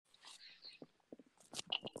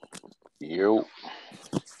Yo,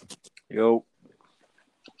 Yo,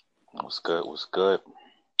 what's good? What's good?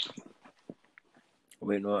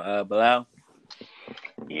 waiting on Bilal.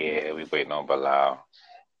 Yeah, we waiting on Bilal.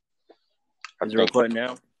 Is it recording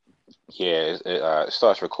now? Yeah, it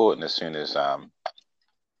starts recording as soon as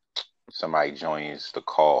somebody joins the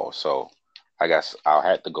call. So I guess I'll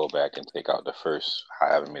have to go back and take out the first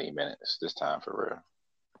however many minutes this time for real.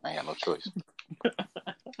 I ain't got no choice.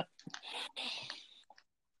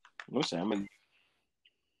 Listen,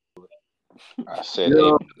 I said,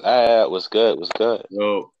 hey, Bilal, what's good? What's good?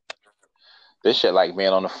 Yo, This shit like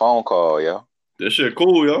being on the phone call, yo. this shit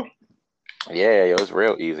cool, yo. Yeah, yo, it's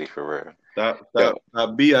real easy for real. Stop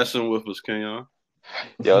BSing with us, Kenyon.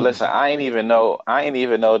 Yo, listen, I ain't even know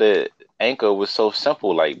that Anchor was so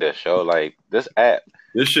simple like this, yo. Like this app.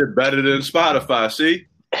 This shit better than Spotify. See,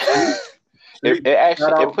 It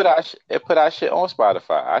actually put our shit on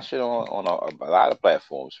Spotify. Our shit on a lot of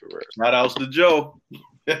platforms for real. shout outs to Joe.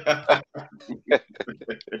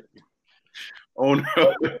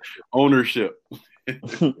 Ownership.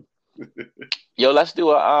 Yo, let's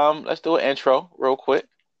do an intro real quick.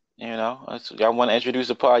 You know, y'all want to introduce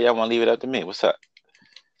the pod? Y'all want to leave it up to me? What's up?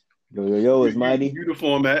 Yo, it's Mighty. You the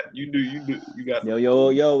format. You got.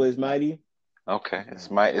 Yo, it's Mighty. Okay,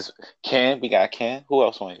 it's Ken. We got Ken. Who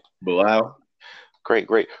else on here? Bilal. Great.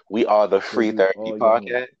 We are the Free Therapy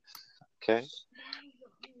Podcast. Okay.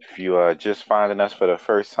 If you are just finding us for the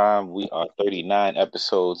first time, we are 39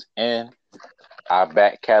 episodes in. Our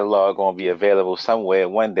back catalog gonna be available somewhere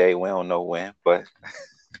one day. We don't know when, but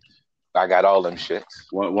I got all them shits.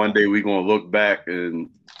 One day we gonna look back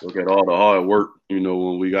and look at all the hard work. You know,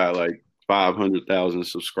 when we got like 500,000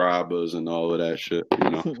 subscribers and all of that shit. You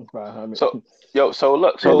know. 500. So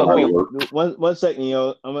look. One second,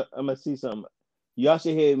 yo. I'm gonna see something. Y'all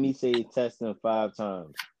should hear me say testing 5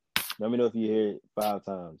 times. Let me know if you hear it 5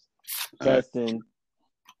 times. Testing.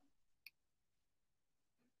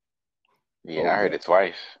 Yeah, I heard it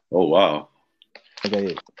twice. Oh wow.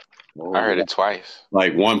 Okay. I heard it twice.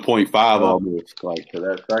 Like 1.5 almost. Like to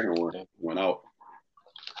that second one went out.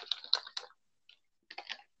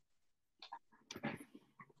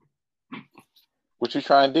 What you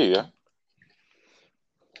trying to do, yeah?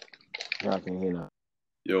 Y'all can hear now.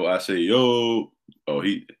 Yo, I say yo. Oh,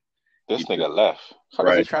 This nigga left. What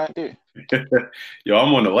is he trying to do? Yo,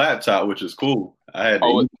 I'm on the laptop, which is cool. I had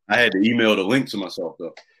to email the link to myself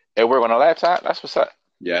though. It work on a laptop? That's what's up.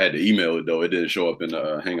 Yeah, I had to email it though. It didn't show up in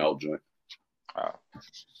the Hangout joint. Oh.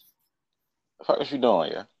 The fuck is you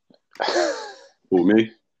doing, yeah? Who,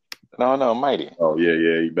 me? No, Mighty. Oh yeah,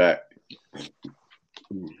 you back.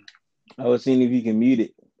 I was seeing if you can mute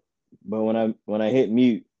it, but when I hit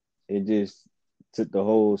mute, it just took the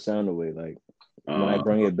whole sound away. Like when I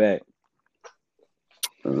bring it back.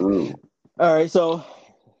 All right, so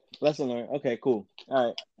lesson learned. Okay, cool. All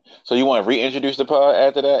right. So you want to reintroduce the pod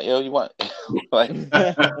after that? Yo, you want like this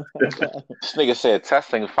nigga said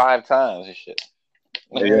testing 5 times and shit.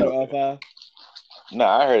 Hey, all 5? No,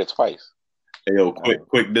 I heard it twice. Hey, yo,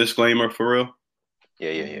 quick disclaimer for real.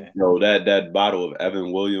 Yeah. Yo, that bottle of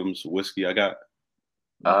Evan Williams whiskey I got.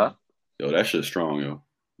 Yo, that shit's strong, yo.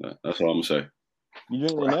 That's all I'm gonna say. You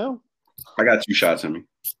drinking it now? I got 2 shots in me.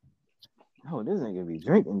 Oh, this ain't gonna be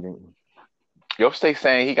drinking. Yo, stay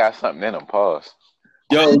saying he got something in him. Pause.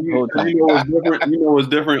 Yo, you know what's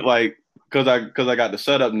different? Like, cause I got the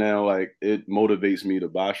setup now. Like, it motivates me to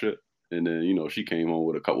buy shit. And then she came home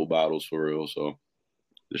with a couple bottles for real. So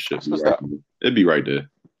this shit it'd be right there.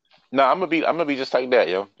 No, I'm gonna be just like that,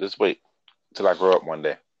 yo. Just wait till I grow up one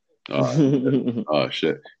day. Oh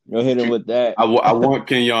shit! Go hit him with that. I want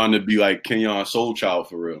Kenyon to be like Kenyon Soul Child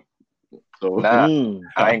for real. So nah,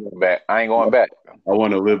 I ain't going back. I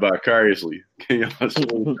want to live vicariously. Kenyon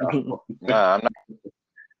Soul Child. Nah, I'm not,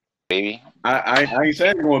 baby. I ain't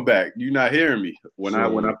saying going back. You not hearing me when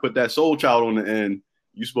I put that Soul Child on the end.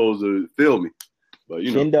 You supposed to feel me, but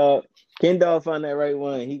Ken Dog found that right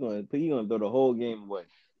one. He gonna throw the whole game away.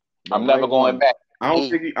 I'm never going back. I don't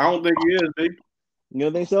think he is, baby. You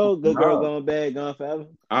don't think so? Good girl going bad, gone forever.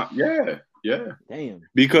 Yeah. Damn.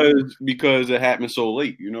 Because it happened so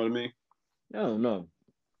late. You know what I mean? No.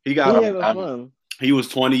 He having fun. He was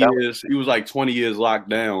 20 years. He was like 20 years locked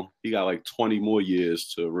down. He got like 20 more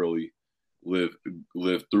years to really live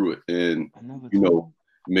through it. And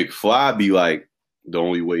McFly be like, the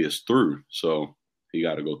only way is through. So he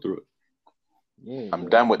got to go through it. Yeah, I'm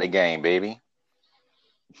done with the game, baby.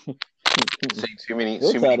 Too many.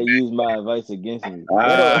 Try to use my advice against me.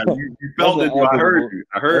 You felt it. I heard you.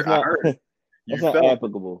 I heard. That's not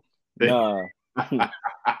applicable. Nah.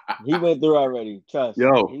 He went through already. Trust.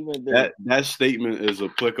 Yo, he went through. That statement is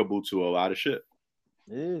applicable to a lot of shit.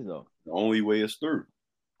 It is though. The only way is through.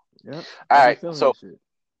 Yep. All right.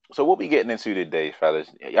 So what we getting into today, fellas?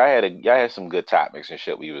 Y'all had some good topics and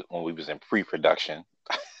shit. When we was in pre-production.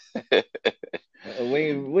 we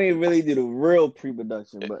ain't really do the real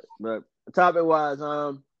pre-production, but topic wise,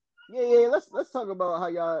 let's talk about how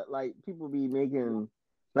y'all like people be making,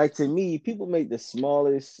 like, to me, people make the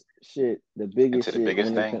smallest shit the biggest into the shit.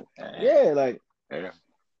 Biggest thing.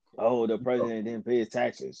 Oh, the president didn't pay his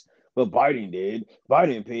taxes, but Biden did.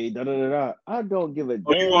 Biden paid. Da da da da. I don't give a damn.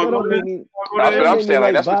 That don't make me. That's what I'm saying.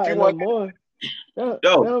 Like, that's what you want. More.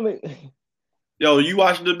 Yo, you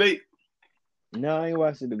watched the debate? No, I ain't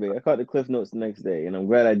watched the debate. I caught the Cliff Notes the next day, and I'm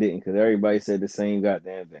glad I didn't, because everybody said the same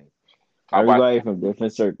goddamn thing. Everybody from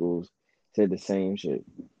different circles said the same shit.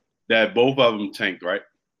 That both of them tanked, right?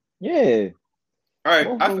 Yeah. All right,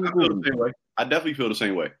 I feel the same way. I definitely feel the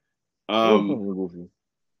same way. Goofy.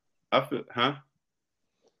 I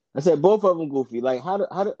said both of them goofy. Like,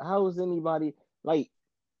 how is anybody, like,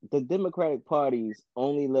 the Democratic Party's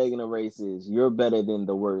only leg in the race is you're better than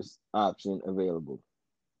the worst option available.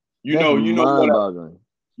 You know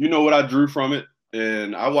what I drew from it,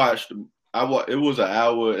 and I watched. It was an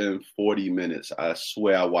hour and 40 minutes. I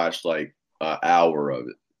swear I watched like an hour of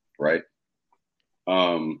it. Right.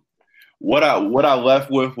 What I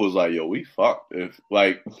left with was like, yo, we fucked. If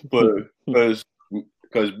like, because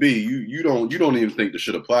B, you don't even think this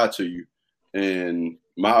should apply to you, and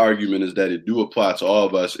my argument is that it do apply to all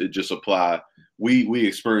of us. It just apply. We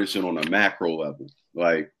experience it on a macro level.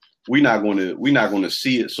 Like, we're not going to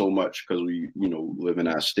see it so much because we live in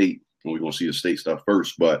our state and we're going to see the state stuff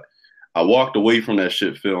first. But I walked away from that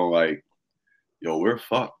shit feeling like, yo, we're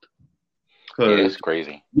fucked. Yeah, it's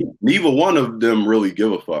crazy. Neither one of them really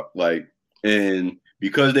give a fuck. Like, and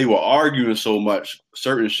because they were arguing so much,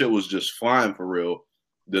 certain shit was just flying for real.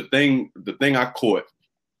 The thing I caught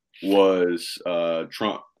was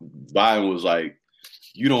Trump. Biden was like,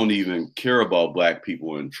 you don't even care about black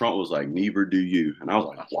people, and Trump was like, neither do you. And I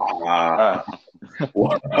was like, wow.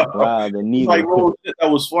 Wow, the neither. Like,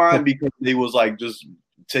 that was flying because they was like just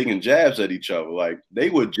taking jabs at each other. Like, they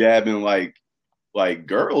were jabbing like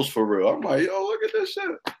girls for real. I'm like, yo, look at this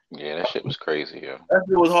shit. Yeah, that shit was crazy, yo. That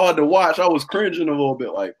shit was hard to watch. I was cringing a little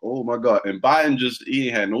bit, like, oh my God. And Biden he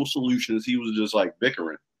had no solutions. He was just like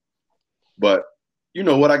bickering. But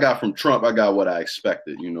what I got from Trump, I got what I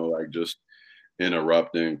expected, like just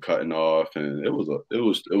interrupting, cutting off, and it was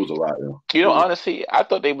a lot, yo. Honestly, I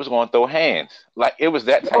thought they was going to throw hands. Like, it was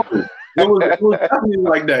that type. It was definitely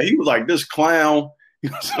like that. He was like, this clown. He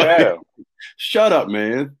was like, shut up,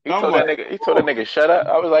 man. He told that nigga, shut up.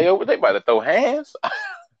 I was like, yo, what, they about to throw hands?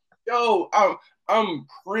 Yo, I'm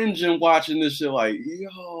cringing watching this shit, like,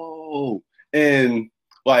 yo. And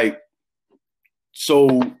like, so,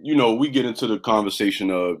 we get into the conversation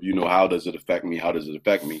of, how does it affect me? How does it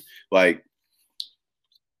affect me? Like,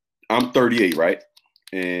 I'm 38, right?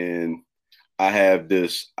 And I have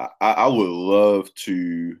this, I would love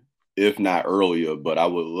to, if not earlier, but I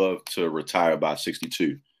would love to retire by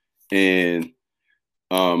 62. And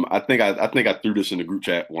I think I threw this in the group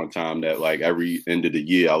chat one time that, like, every end of the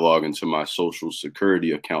year I log into my Social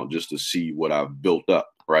Security account just to see what I've built up,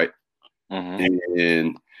 right? Mm-hmm.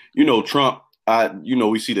 And Trump,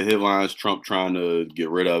 we see the headlines, Trump trying to get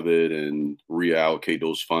rid of it and reallocate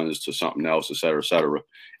those funds to something else, et cetera, et cetera.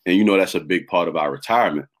 And that's a big part of our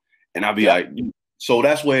retirement. And I'd be like, so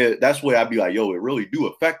that's where I'd be like, yo, it really do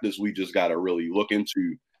affect us. We just got to really look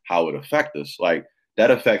into how it affects us. Like, that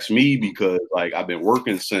affects me because, like, I've been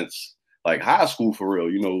working since like high school for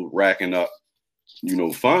real, racking up,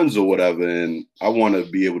 funds or whatever. And I want to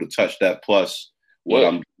be able to touch that plus what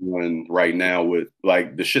I'm doing right now with,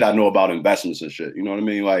 like, the shit I know about investments and shit. You know what I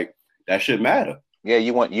mean? Like, that shit matter. Yeah,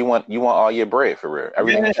 you want all your bread for real.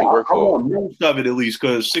 Everything that you work for. I want most of it, at least,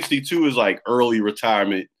 because 62 is like early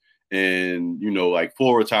retirement, and like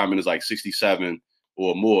full retirement is like 67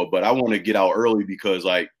 or more. But I want to get out early because,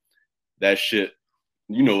 like, that shit,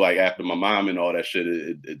 like after my mom and all that shit,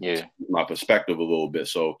 it my perspective a little bit.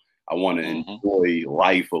 So I want to enjoy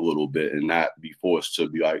life a little bit and not be forced to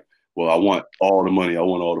be like, well, I want all the money. You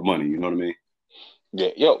know what I mean? Yeah.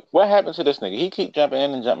 Yo, what happened to this nigga? He keep jumping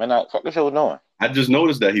in and jumping out. Fuck, what you doing? I just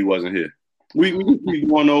noticed that he wasn't here. We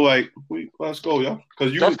want to know, like, let's go, y'all.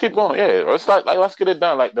 Let's keep going. Yeah, let's get it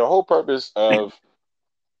done. Like, the whole purpose of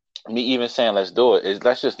me even saying let's do it is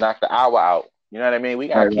let's just knock the hour out. You know what I mean? We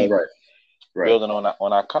gotta keep building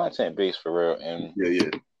on our content base for real. And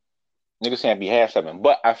niggas can't be half stepping.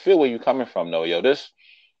 But I feel where you coming from though, yo.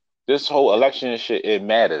 This whole election shit, it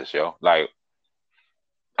matters, yo. Like,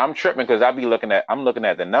 I'm tripping because I'm looking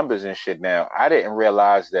at the numbers and shit now. I didn't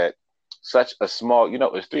realize that such a small,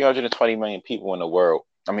 there's 320 million people in the world.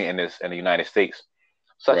 I mean, in the United States,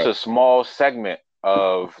 such a small segment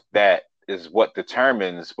of that is what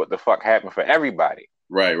determines what the fuck happened for everybody.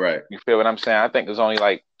 Right, right. You feel what I'm saying? I think there's only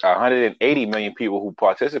like 180 million people who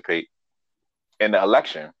participate in the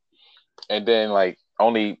election, and then like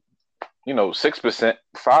only 6%,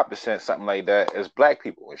 5%, something like that is black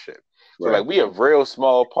people and shit. So like we a real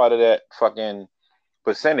small part of that fucking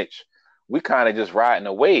percentage. We kind of just riding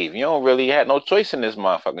a wave. You don't really have no choice in this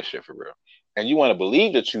motherfucking shit for real. And you want to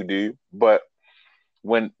believe that you do, but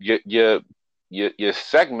when your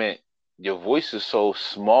segment, your voice is so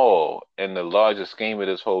small in the larger scheme of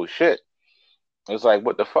this whole shit, it's like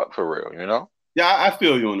what the fuck for real, Yeah, I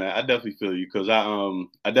feel you on that. I definitely feel you because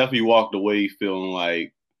I definitely walked away feeling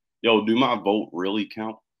like, yo, do my vote really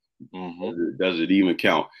count? Mm-hmm. Does it even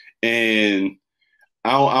count? And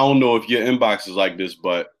I don't know if your inbox is like this,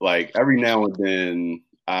 but like every now and then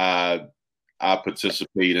I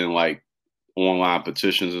participate in like online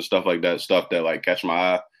petitions and stuff like that, stuff that like catch my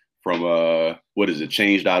eye from what is it,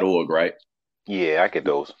 change.org, right? Yeah, I get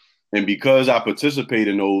those. And because I participate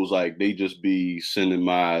in those, like they just be sending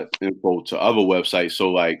my info to other websites.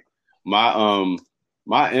 So like my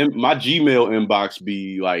Gmail inbox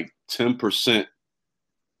be like 10%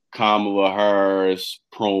 Kamala Harris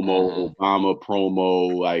promo, Obama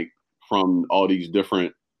promo, like from all these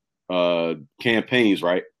different campaigns,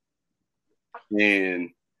 right?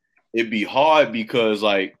 And it'd be hard because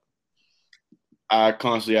like I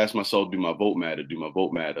constantly ask myself, do my vote matter? Do my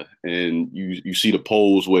vote matter? And you see the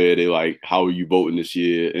polls where they like, how are you voting this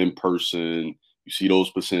year in person? You see those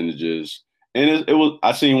percentages. And it was,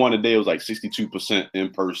 I seen one today, it was like 62% in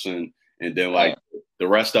person. And then like the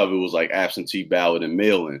rest of it was like absentee ballot and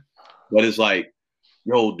mail-in. But it's like,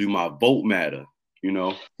 yo, do my vote matter?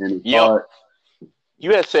 And it's hard.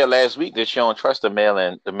 You had said last week that you don't trust the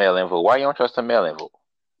mail-in vote. Why you don't trust the mail-in vote?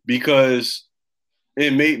 Because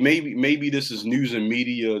and maybe this is news and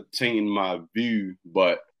media tainting my view,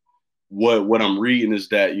 but what I'm reading is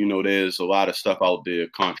that there's a lot of stuff out there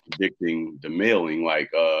contradicting the mailing. Like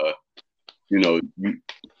I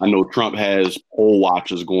know Trump has poll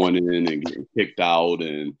watchers going in and getting kicked out,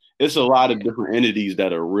 and it's a lot of different entities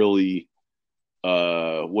that are really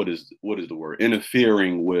what is the word,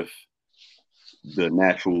 interfering with the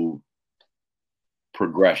natural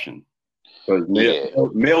progression.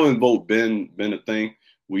 Because mail-in vote been a thing.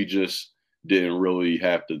 We just didn't really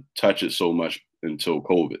have to touch it so much until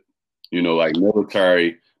COVID. Like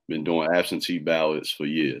military been doing absentee ballots for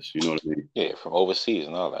years. You know what I mean? Yeah, from overseas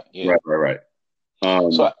and all that. Yeah. Right.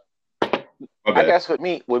 So I guess with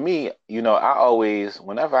me, I always,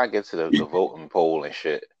 whenever I get to the voting poll and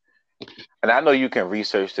shit, and I know you can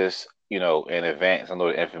research this, in advance. I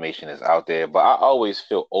know the information is out there, but I always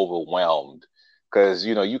feel overwhelmed. Because,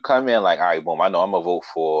 you come in like, all right, boom, I know I'm going to vote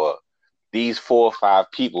for these 4 or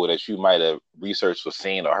 5 people that you might have researched or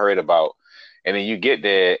seen or heard about. And then you get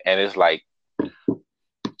there and it's like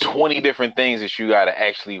 20 different things that you got to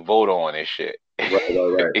actually vote on and shit. Right.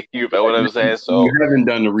 You know what I'm saying? So you haven't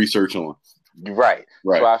done the research on. Right.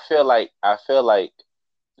 So I feel like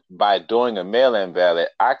by doing a mail-in ballot,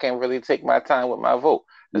 I can really take my time with my vote.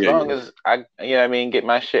 As long as I, get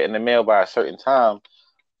my shit in the mail by a certain time.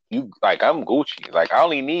 I'm Gucci. Like I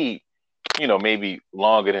only need, maybe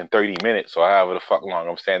longer than 30 minutes or however the fuck long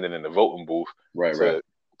I'm standing in the voting booth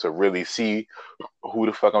to really see who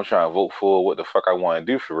the fuck I'm trying to vote for, what the fuck I want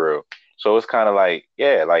to do for real. So it's kind of like,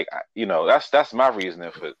 that's my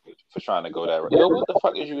reasoning for trying to go that route. Yo, what the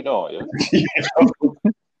fuck is you doing, yo?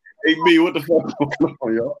 Hey B, what the fuck going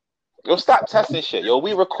on, yo? Yo, stop testing shit. Yo,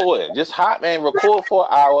 we recording. Just hot man, record for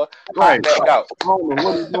an hour. Hot back out. What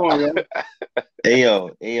are you doing, yo? Hey, yo,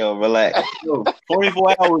 relax. Yo,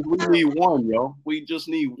 24 hours, we need one, yo. We just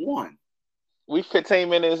need one. We 15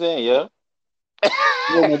 minutes in, yo.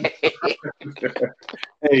 Hey,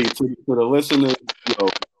 to the listeners,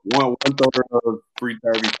 one third of Free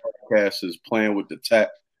Therapy Podcast is playing with the tech.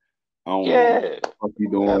 I don't know what you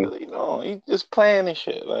doing. He's just playing and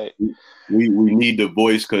shit. Like we need the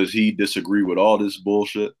voice because he disagree with all this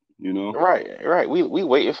bullshit. Right. We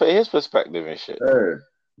waiting for his perspective and shit.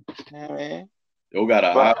 Yeah, man. Yo got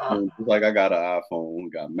an iPhone, just like I got an iPhone. We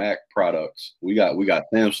got Mac products. We got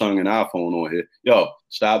Samsung and iPhone on here. Yo,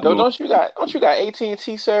 stop. Yo, don't you got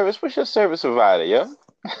AT&T service? What's your service provider, yo?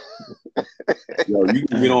 Yo, you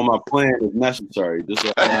can get on my plan if necessary.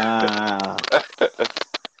 Just I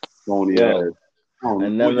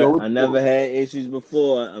never had issues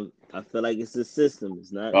before. I feel like it's the system.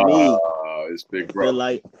 It's not me. It's big, bro.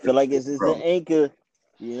 I feel like it's just an anchor.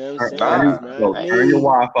 You know what I'm saying? Turn your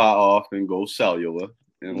Wi-Fi off and go cellular.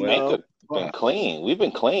 And been clean. We've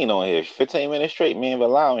been clean on here. 15 minutes straight, me and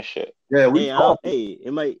Bilal and shit. Yeah,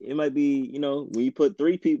 it might be, when you put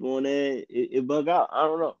 3 people on there, it bug out. I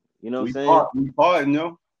don't know. You know what I'm saying? We parting,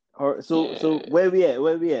 yo. So where we at?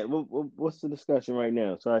 What's the discussion right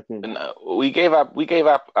now? So I can. We gave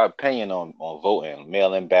our opinion on voting,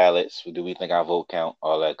 mail-in ballots. Do we think our vote count?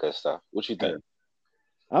 All that good stuff. What you think?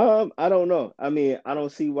 I don't know. I mean, I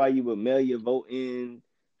don't see why you would mail your vote in,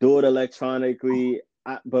 do it electronically.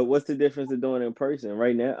 But what's the difference of doing it in person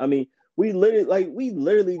right now? I mean, we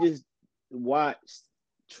literally just watched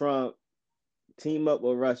Trump team up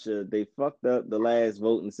with Russia. They fucked up the last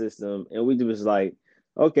voting system, and we just like,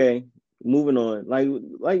 okay, moving on.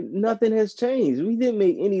 Like nothing has changed. We didn't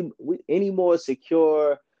make any more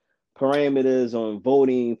secure parameters on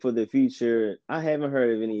voting for the future. I haven't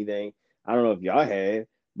heard of anything. I don't know if y'all have,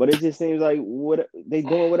 but it just seems like what they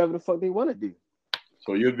doing whatever the fuck they want to do.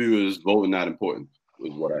 So your view is voting not important,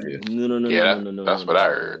 is what I hear. No. That's what I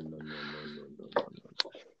heard.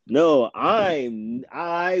 No,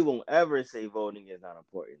 I won't ever say voting is not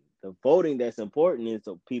important. The voting that's important is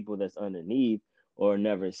the people that's underneath or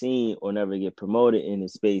never seen or never get promoted in the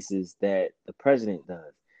spaces that the president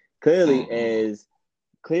does. Clearly as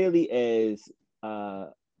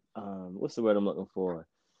what's the word I'm looking for?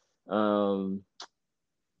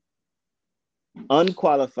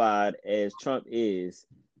 Unqualified as Trump is,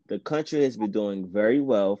 the country has been doing very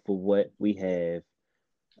well for what we have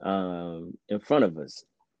in front of us.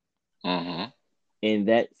 And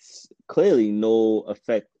that's clearly no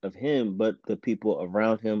effect of him, but the people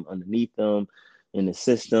around him, underneath him, in the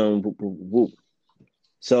system. Whoop, whoop, whoop.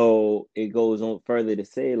 So it goes on further to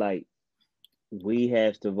say, like, we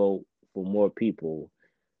have to vote for more people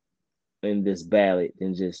in this ballot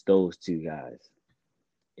than just those 2 guys.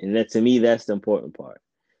 And that, to me, that's the important part.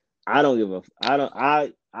 I'll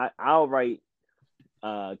write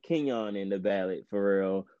Kenyon in the ballot for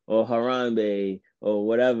real, or Harambe, or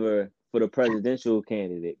whatever for the presidential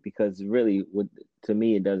candidate, because really, to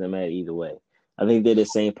me, it doesn't matter either way. I think they're the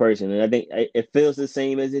same person, and I think it feels the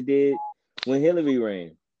same as it did when Hillary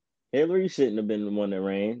ran. Hillary shouldn't have been the one that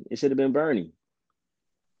ran. It should have been Bernie.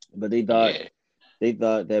 But they thought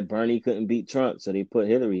that Bernie couldn't beat Trump, so they put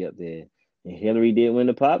Hillary up there. And Hillary did win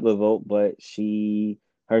the popular vote, but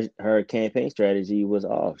her campaign strategy was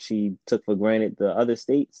off. She took for granted the other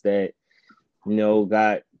states that,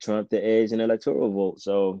 got Trump the edge in electoral vote.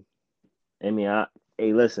 So, I mean,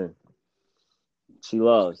 hey, listen, she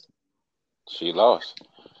lost. She lost.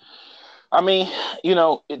 I mean,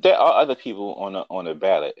 there are other people on the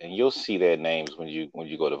ballot, and you'll see their names when you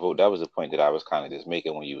go to vote. That was the point that I was kind of just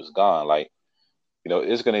making when you was gone. Like,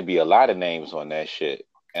 there's going to be a lot of names on that shit,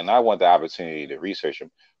 and I want the opportunity to research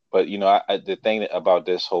them. But the thing about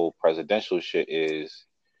this whole presidential shit is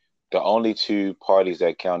the only 2 parties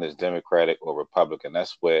that count is Democratic or Republican.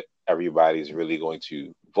 That's what everybody's really going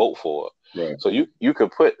to vote for. Right. So you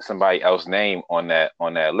could put somebody else's name on that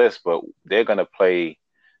list, but they're going to play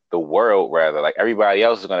the world rather. Like everybody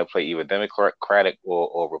else is going to play either Democratic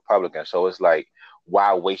or Republican. So it's like,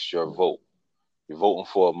 why waste your vote? You're voting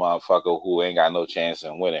for a motherfucker who ain't got no chance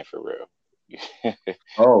in winning for real.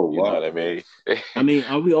 Oh, you know what I mean? I mean,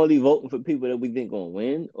 are we only voting for people that we think gonna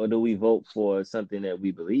win, or do we vote for something that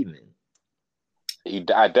we believe in?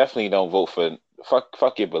 I definitely don't vote for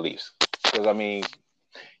fuck your beliefs, because I mean,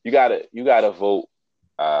 you gotta vote.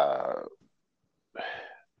 I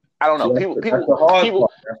don't know.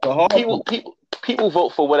 People vote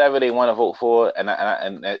for whatever they want to vote for, and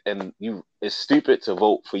it's stupid to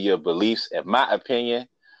vote for your beliefs, in my opinion,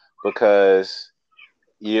 because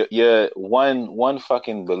your one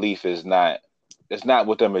fucking belief is not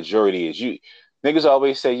what the majority is. You niggas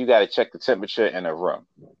always say you got to check the temperature in a room.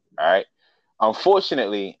 All right.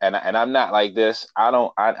 Unfortunately, and I'm not like this.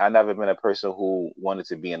 I never been a person who wanted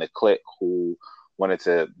to be in a clique, who wanted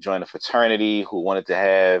to join a fraternity, who wanted to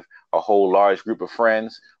have a whole large group of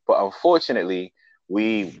friends. But unfortunately,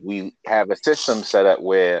 we have a system set up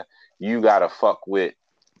where you gotta fuck with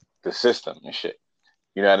the system and shit.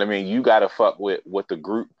 You know what I mean? You gotta fuck with what the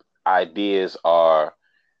group ideas are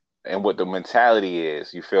and what the mentality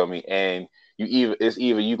is. You feel me? And it's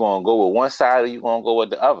either you gonna go with one side or you gonna go with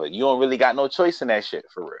the other. You don't really got no choice in that shit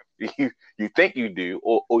for real. You think you do,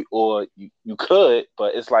 or you could,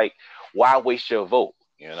 but it's like, why waste your vote?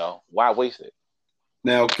 Why waste it?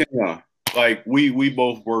 Now, Kenyon, like we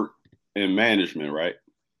both work in management, right?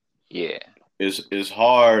 Yeah. It's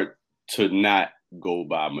hard to not go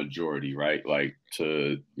by majority, right? Like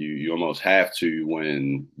you almost have to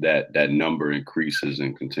when that number increases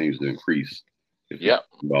and continues to increase. Yep.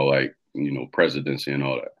 About like, presidency and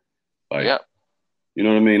all that. Like, yep. You know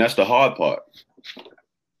what I mean? That's the hard part.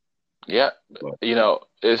 Yeah,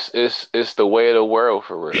 it's the way of the world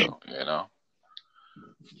for real.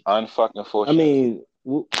 Unfucking I fortunate. mean,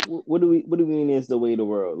 what do we mean is the way of the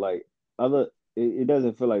world? Like it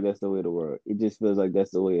doesn't feel like that's the way of the world. It just feels like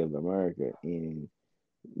that's the way of America, and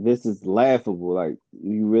this is laughable. Like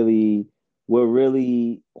we're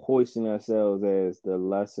really hoisting ourselves as the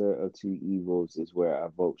lesser of two evils is where our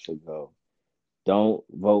vote should go. Don't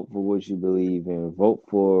vote for what you believe in. Vote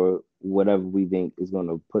for whatever we think is going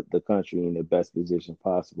to put the country in the best position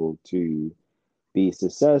possible to be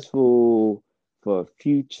successful for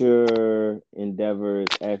future endeavors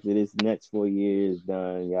after this next 4 years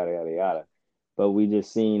done, yada yada yada. But we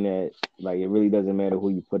just seen that like it really doesn't matter who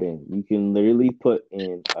you put in. You can literally put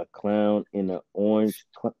in a clown in an orange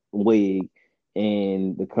wig,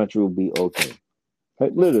 and the country will be okay.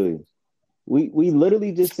 Like, literally, we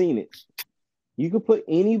literally just seen it. You could put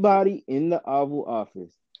anybody in the Oval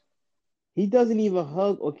Office. He doesn't even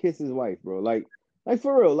hug or kiss his wife, bro. Like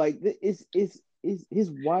for real. Like it's his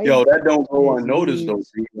wife. Yo, that don't go unnoticed though.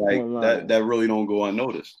 Like that really don't go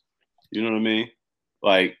unnoticed. You know what I mean?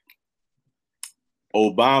 Like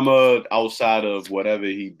Obama, outside of whatever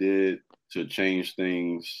he did to change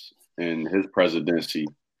things in his presidency,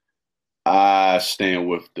 I stand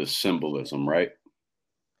with the symbolism, right?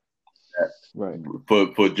 Right.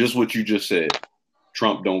 For just what you just said,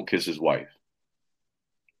 Trump don't kiss his wife,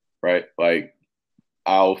 right? Like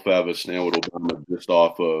I'll forever stand with Obama just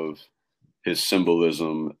off of his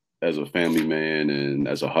symbolism as a family man and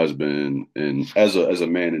as a husband and as a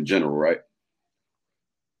man in general, right?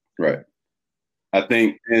 Right. I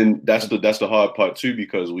think, and that's the hard part too,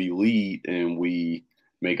 because we lead and we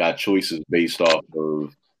make our choices based off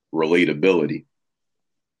of relatability.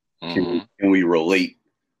 Mm-hmm. Can we relate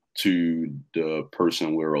to the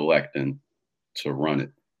person we're electing to run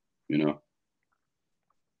it?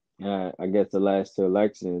 I guess the last two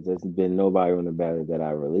elections, there's been nobody on the ballot that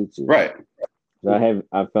I relate to. Right. So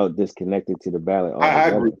I felt disconnected to the ballot altogether. I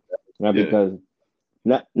agree.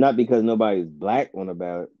 Not because nobody's black on the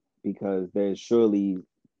ballot, because there's surely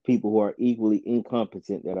people who are equally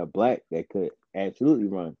incompetent that are black that could absolutely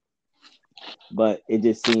run. But it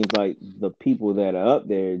just seems like the people that are up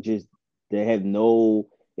there they have no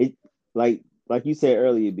it like you said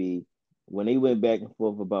earlier, B, when they went back and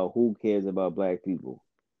forth about who cares about black people,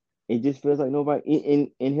 it just feels like nobody,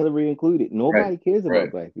 and Hillary included, nobody cares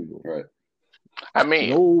about black people. Right. I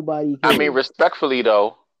mean, nobody cares. I mean, respectfully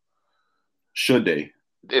though, should they?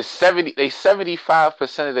 It's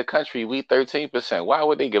 75% of the country. We 13%. Why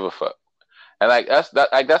would they give a fuck? And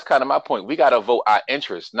that's kind of my point. We gotta vote our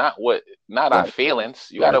interests, not our feelings.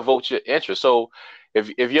 You gotta vote your interest. So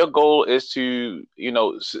if your goal is to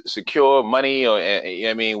secure money or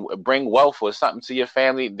bring wealth or something to your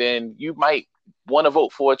family, then you might want to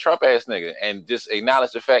vote for a Trump ass nigga and just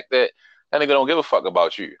acknowledge the fact that nigga don't give a fuck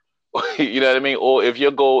about you. You know what I mean? Or if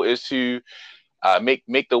your goal is to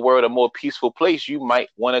make the world a more peaceful place, you might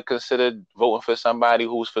want to consider voting for somebody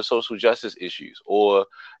who's for social justice issues, or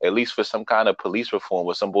at least for some kind of police reform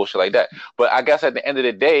or some bullshit like that. But I guess at the end of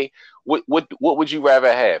the day, what would you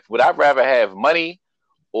rather have? Would I rather have money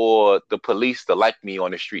or the police to like me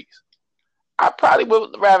on the streets? I probably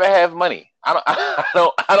would rather have money. I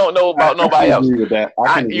don't know about nobody else. With that.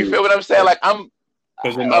 You feel what I'm saying? Like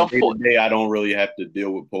because in my day-to-day, I don't really have to deal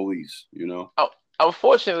with police.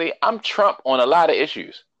 Unfortunately, I'm Trump on a lot of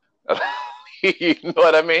issues. You know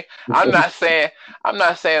what I mean? I'm not saying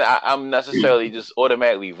I'm necessarily just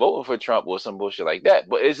automatically voting for Trump or some bullshit like that.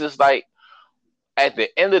 But it's just like at the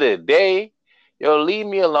end of the day, leave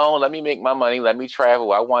me alone. Let me make my money. Let me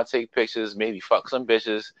travel. I want to take pictures. Maybe fuck some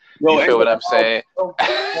bitches. You feel what I'm saying?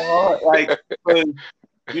 Like,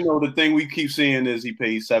 the thing we keep seeing is he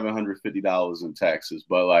pays $750 in taxes.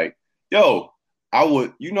 But like, I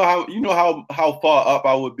would, how far up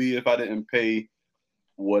I would be if I didn't pay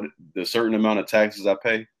what the certain amount of taxes I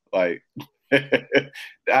pay. Like,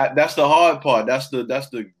 that's the hard part. That's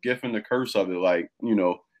the gift and the curse of it. Like,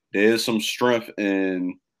 there is some strength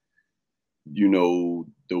in, the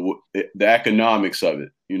economics of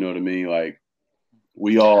it. You know what I mean? Like,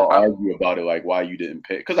 we all argue about it, like why you didn't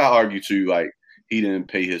pay. Because I argue too, like he didn't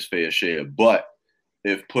pay his fair share, but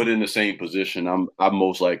if put in the same position, I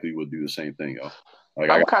most likely would do the same thing, yo. Like,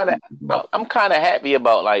 I'm kind of happy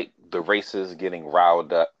about like the races getting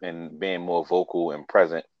riled up and being more vocal and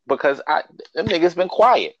present, because them niggas been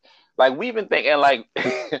quiet. Like we've been thinking like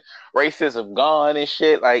racism gone and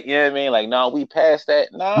shit. Like, you know what I mean? Like, no, we passed that.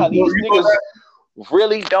 Nah, these niggas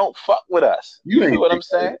really don't fuck with us. You feel what I'm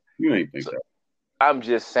saying? You ain't think that. I'm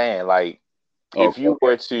just saying, like, if you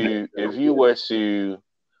were to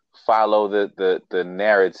follow the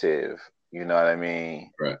narrative You know what I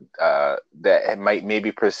mean? Right. That might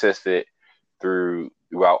maybe persisted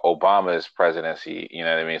throughout Obama's presidency. You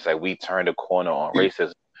know what I mean? It's like we turned a corner on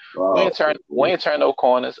racism. We ain't turned no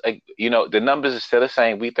corners. Like, you know, the numbers are still the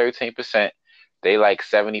same. We 13%. They like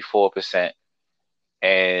 74%.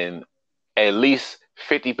 And at least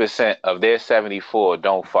 50% of their 74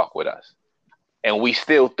 don't fuck with us. And we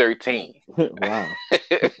still 13. Wow.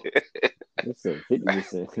 That's a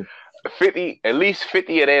 50%. 50, at least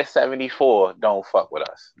 50 of their 74 don't fuck with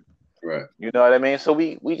us. Right. You know what I mean? So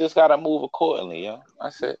we just gotta move accordingly, yo.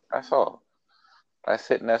 That's it. That's all. That's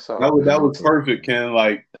it and that's all. That was perfect, Ken.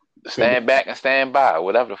 Like, stand back and stand by,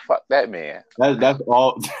 whatever the fuck that mean. That's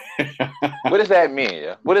all. What does that mean,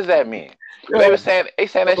 yo? What does that mean? They saying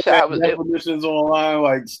that shit was definitions online,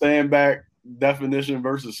 like stand back definition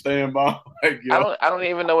versus stand by. Like, I don't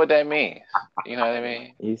even know what that means. You know what I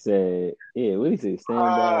mean? He said, yeah, what did he say? Stand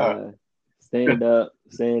by, stand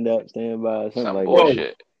up, stand by, something like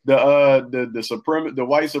bullshit. That. The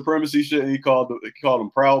white supremacy shit, and he called them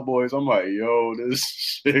Proud Boys. I'm like, yo, this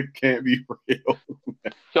shit can't be real.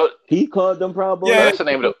 Yo, he called them Proud Boys. Yeah, that's the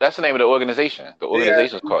name of the organization. The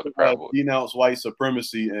organization is called the Proud Boys. Denounced white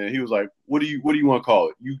supremacy, and he was like, "What do you want to call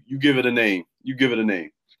it? You give it a name. You give it a name."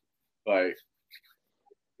 Like,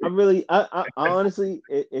 I honestly,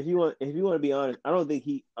 if you want to be honest, I don't think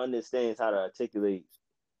he understands how to articulate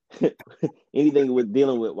anything with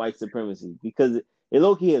dealing with white supremacy, because it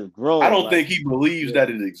low-key has grown. I don't think he believes that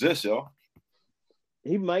it exists, y'all.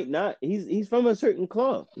 He might not. He's from a certain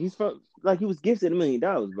cloth. He's from, like, he was gifted $1 million,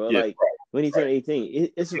 bro. Yeah, like, when he turned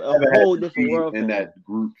 18, it's a whole different world in that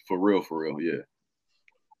group for real. Yeah.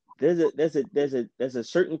 There's a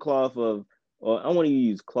certain cloth of, or I don't want to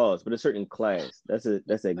use clause, but a certain class. That's a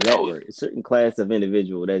exact word. A certain class of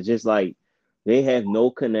individual that's just like, they have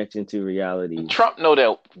no connection to reality. Trump know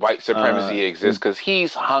that white supremacy exists because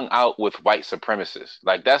he's hung out with white supremacists.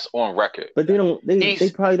 Like, that's on record. But they don't.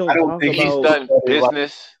 They probably don't talk about. He's done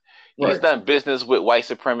business. He's done business with white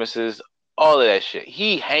supremacists. All of that shit.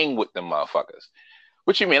 He hang with them motherfuckers.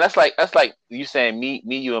 What you mean? That's like you saying me,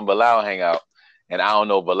 you and Bilal hang out, and I don't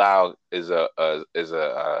know Bilal is a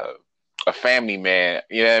family man.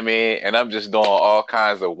 You know what I mean? And I'm just doing all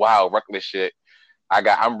kinds of wild, reckless shit.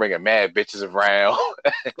 I'm bringing mad bitches around.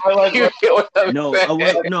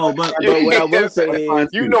 No, but what I will say is,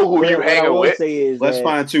 you know who you hanging with. Let's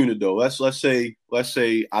fine tune it though. Let's say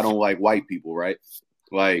I don't like white people, right?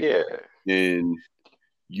 Like, yeah. And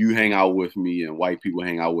you hang out with me, and white people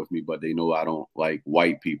hang out with me, but they know I don't like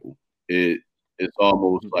white people. It's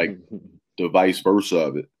almost like the vice versa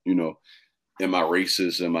of it, you know. Am I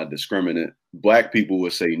racist? Am I discriminant? Black people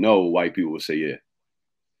would say no. White people would say yeah.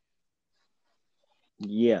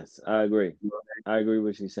 Yes, I agree. I agree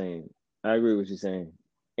with you saying.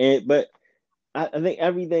 But I think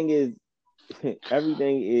everything is.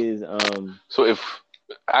 So if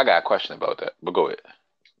I got a question about that, but go ahead.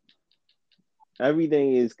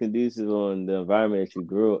 Everything is conducive on the environment that you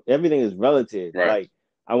grew up. Everything is relative. Right.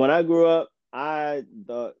 Like, when I grew up, I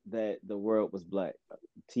thought that the world was black.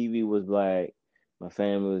 TV was black. My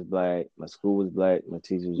family was black. My school was black. My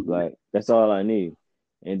teacher was black. That's all I knew.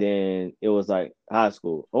 And then it was like high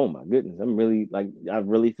school. Oh my goodness. I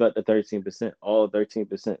really felt the 13%, all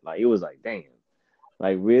 13%. Like, it was like, damn.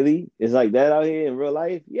 Like, really? It's like that out here in real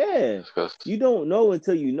life? Yeah. You don't know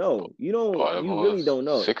until you know. You really don't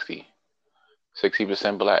know.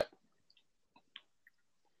 60% black.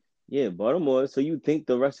 Yeah, Baltimore. So you think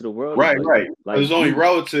the rest of the world right. Like, it's only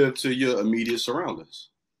relative to your immediate surroundings.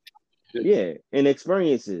 Yeah, and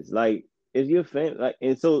experiences. Like, if you're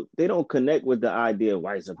and so they don't connect with the idea of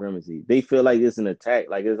white supremacy. They feel like it's an attack,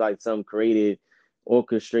 like it's like some created,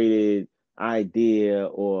 orchestrated idea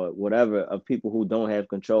or whatever of people who don't have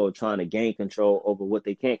control trying to gain control over what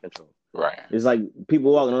they can't control. Right. It's like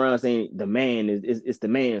people walking around saying the man it's the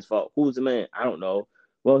man's fault. Who's the man? I don't know.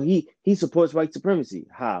 Well, he supports white supremacy.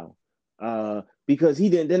 How? Because he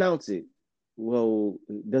didn't denounce it. Well,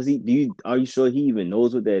 are you sure he even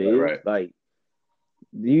knows what that is? Right. Like,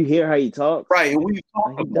 do you hear how he talks? Right, and we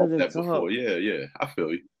talked about that before. Yeah, I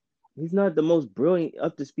feel you. He's not the most brilliant,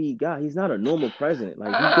 up to speed guy. He's not a normal president. Like,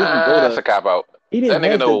 he didn't go to. That's a cop out. That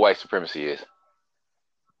nigga know what white supremacy is.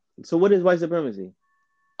 So what is white supremacy?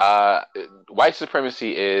 White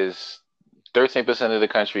supremacy is 13% of the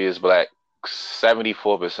country is black,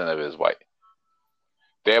 74% of it is white.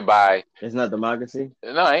 Thereby, it's not democracy.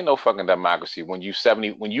 No, ain't no fucking democracy. When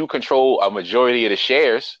you control a majority of the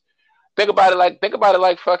shares. Think about it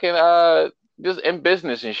like fucking just in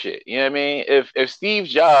business and shit. You know what I mean? If Steve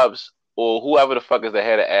Jobs or whoever the fuck is the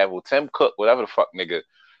head of Apple, Tim Cook, whatever the fuck nigga,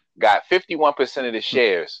 got 51% of the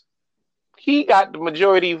shares, he got the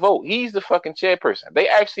majority vote. He's the fucking chairperson. They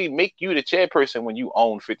actually make you the chairperson when you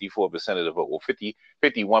own 54% of the vote, or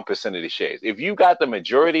 51% of the shares. If you got the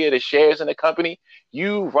majority of the shares in the company,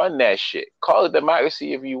 you run that shit. Call it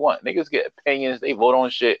democracy if you want. Niggas get opinions. They vote on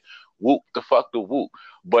shit. Whoop the fuck the whoop.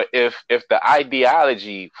 But if the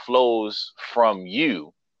ideology flows from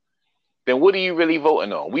you, then what are you really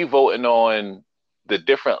voting on? We voting on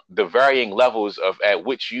the varying levels of at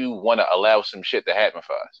which you want to allow some shit to happen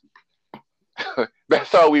for us.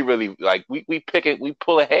 That's all we really like. We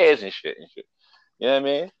pull hairs and shit. You know what I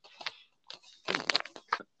mean?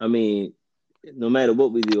 I mean, no matter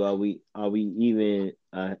what we do, are we even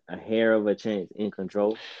a hair of a chance in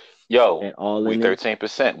control? Yo, we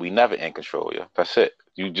 13%. We never in control, yo. That's it.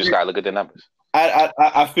 You just gotta look at the numbers.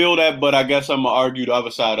 I feel that, but I guess I'm gonna argue the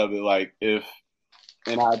other side of it. Like and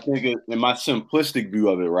I think in my simplistic view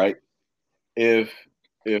of it, right? If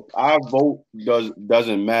our vote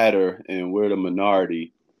doesn't matter and we're the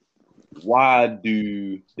minority, why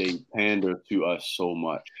do they pander to us so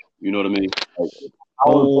much? You know what I mean? Like,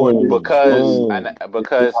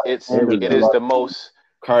 because it is the most.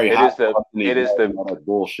 It is the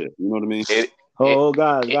bullshit. You know what I mean?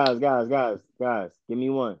 Guys, give me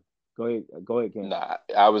one. Go ahead, Ken. Nah,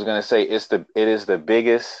 I was gonna say it is the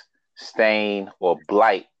biggest stain or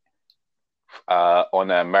blight on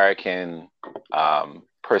the American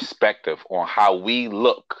perspective on how we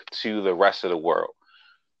look to the rest of the world.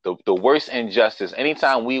 The worst injustice.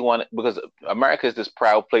 Anytime we want, because America is this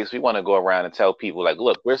proud place, we want to go around and tell people like,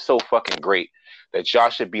 look, we're so fucking great that y'all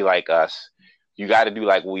should be like us. You got to do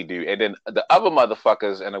like we do. And then the other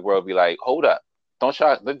motherfuckers in the world be like, hold up,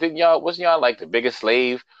 wasn't y'all like the biggest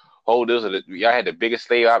slave holders, or y'all had the biggest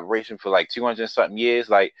slave operation for like 200 something years?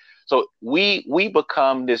 Like, so we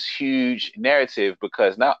become this huge narrative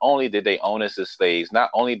because not only did they own us as slaves, not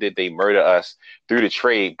only did they murder us through the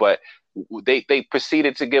trade, but they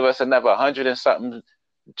proceeded to give us another 100 and something,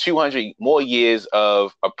 200 more years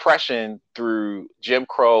of oppression through Jim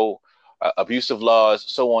Crow, abusive laws,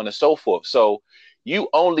 so on and so forth. So you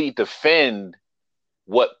only defend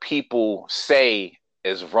what people say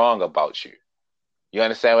is wrong about you. You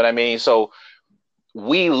understand what I mean? So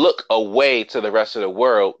we look away to the rest of the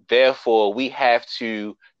world. Therefore, we have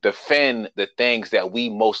to defend the things that we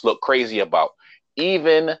most look crazy about,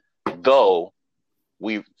 even though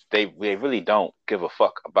they really don't give a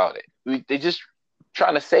fuck about it. They just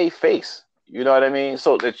trying to save face. You know what I mean?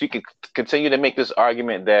 So that you can continue to make this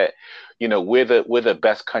argument that, you know, we're the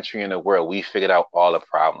best country in the world. We figured out all the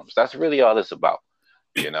problems. That's really all it's about.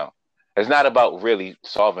 You know, it's not about really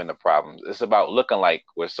solving the problems. It's about looking like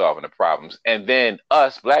we're solving the problems. And then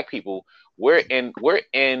us black people, we're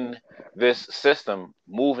in this system,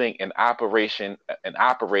 moving and operating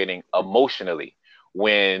emotionally,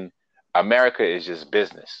 when America is just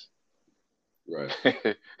business. Right.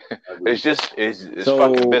 it's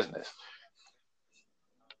fucking business.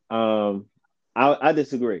 I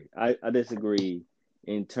disagree. I disagree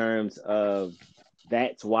in terms of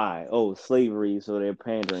that's why. Oh, slavery, so they're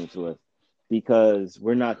pandering to us, because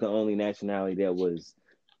we're not the only nationality that was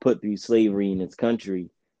put through slavery in this country,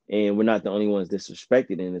 and we're not the only ones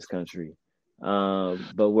disrespected in this country.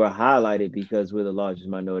 But we're highlighted because we're the largest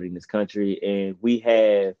minority in this country, and we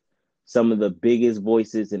have some of the biggest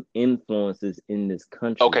voices and influences in this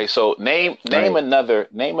country. Okay, so name another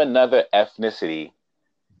ethnicity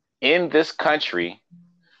in this country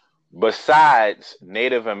besides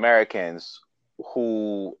Native Americans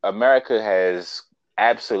who America has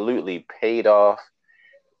absolutely paid off,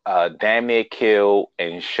 damn near killed,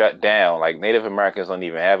 and shut down. Like, Native Americans don't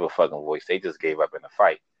even have a fucking voice. They just gave up in the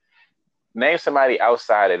fight. Name somebody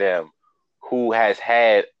outside of them who has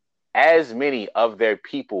had as many of their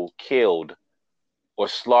people killed or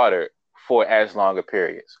slaughtered for as longer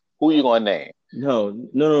periods. Who you gonna name? No.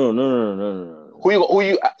 Who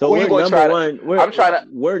you gonna try to?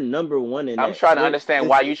 We're number one in. I'm trying to understand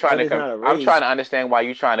why you trying to. I'm trying to understand why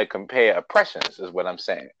you trying to compare oppressions. Is what I'm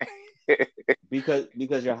saying. because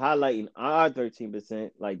you're highlighting our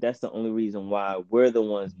 13%. Like, that's the only reason why we're the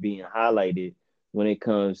ones being highlighted when it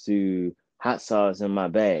comes to hot sauce in my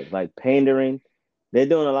bag. Like, pandering. They're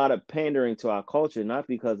doing a lot of pandering to our culture, not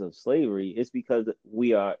because of slavery. It's because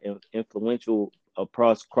we are influential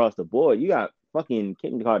across the board. You got fucking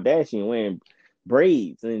Kim Kardashian wearing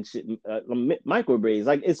braids and shit, micro braids.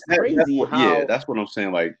 Like, it's crazy that's what I'm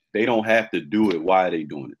saying. Like, they don't have to do it. Why are they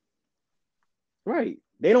doing it? Right.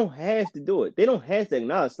 They don't have to do it. They don't have to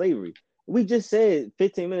acknowledge slavery. We just said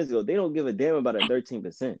 15 minutes ago, they don't give a damn about a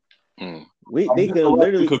 13%. They can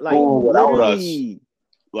literally,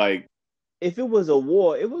 like if it was a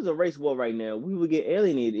war, it was a race war right now, we would get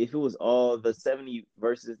alienated. If it was all the 70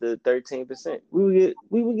 versus the 13%, we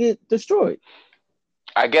would get destroyed.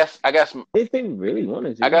 I guess if they really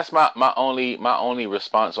wanted to. I guess my only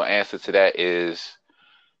response or answer to that is,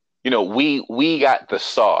 we got the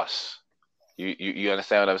sauce. You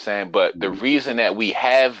understand what I'm saying? But the reason that we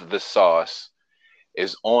have the sauce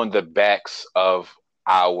is on the backs of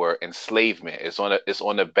our enslavement. It's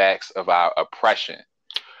on the backs of our oppression.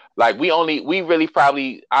 Like we really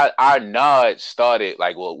probably our nod started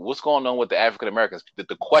like, well, what's going on with the African Americans?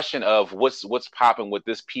 The question of what's popping with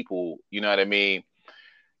this people, you know what I mean?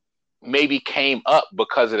 Maybe came up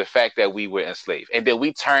because of the fact that we were enslaved, and then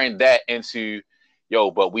we turned that into,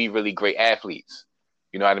 but we really great athletes.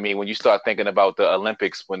 You know what I mean? When you start thinking about the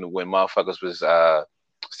Olympics, when motherfuckers was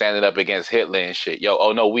standing up against Hitler and shit,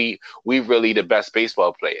 oh no, we really the best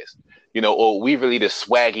baseball players, or we really the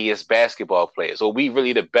swaggiest basketball players, or we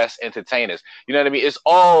really the best entertainers. You know what I mean? It's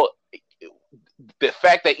all the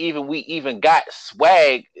fact that we even got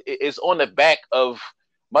swag is on the back of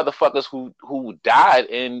motherfuckers who died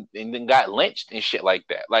and then got lynched and shit like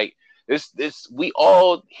that. Like this we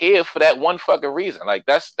all here for that one fucking reason. Like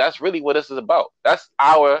that's really what this is about. That's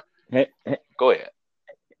our go ahead.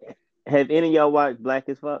 Have any of y'all watched Black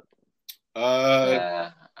as Fuck?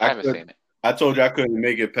 I haven't seen it. I told you I couldn't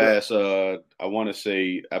make it past I want to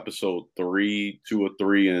say episode 2 or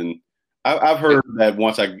 3, and I've heard that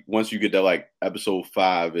once you get to like episode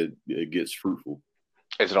 5, it gets fruitful.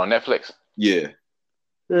 Is it on Netflix? Yeah.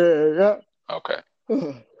 Yeah. Okay.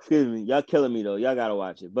 Excuse me, y'all killing me though. Y'all gotta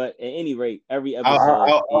watch it. But at any rate, every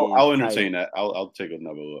episode I'll entertain that. I'll take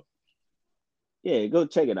another look. Yeah, go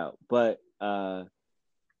check it out. But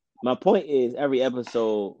my point is, every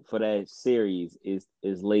episode for that series is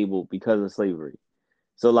labeled because of slavery.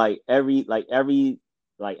 So like every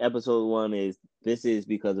episode 1 is this is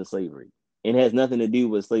because of slavery. It has nothing to do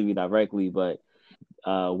with slavery directly, but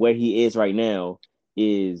where he is right now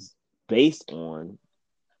is based on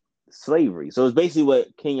slavery. So it's basically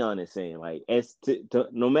what Kenyon is saying. Like, as to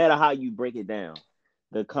no matter how you break it down,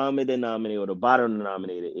 the common denominator or the bottom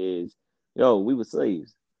denominator is, we were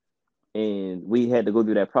slaves, and we had to go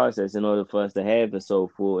through that process in order for us to have the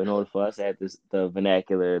soulful, in order for us to have the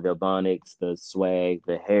vernacular, the bonics, the swag,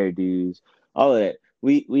 the hairdos, all of that.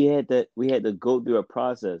 We had to go through a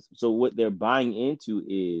process. So what they're buying into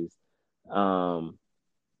is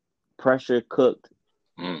pressure cooked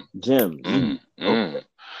gems. Okay.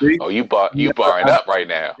 Oh, you barring up right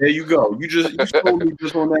now. There you go. You told me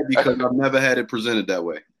just on that because I've never had it presented that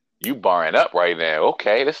way. You barring up right now.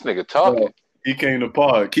 Okay, this nigga talking. He came to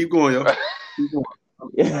pod. Keep going, yo. Keep going.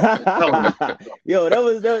 that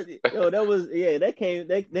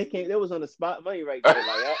was on the spot money right there. Like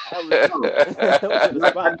that was on the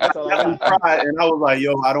spot. That's all I got. And I was like,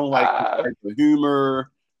 I don't like the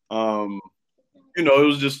humor. It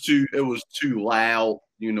was too loud,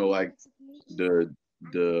 like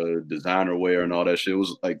the designer wear and all that shit. It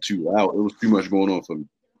was like too loud. It was too much going on for me.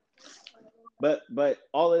 But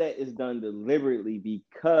all of that is done deliberately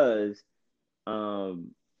because for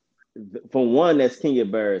one, that's Kenya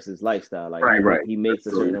Barris's lifestyle. Like right. He makes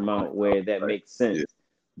a certain amount where that makes sense. Yeah.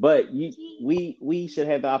 But we should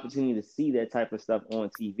have the opportunity to see that type of stuff on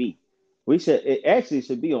TV. It actually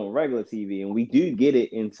should be on regular TV, and we do get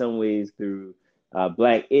it in some ways through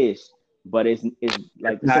Black-ish. But it's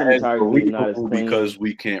like the cinematography is not as clean because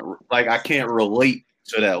we can't I can't relate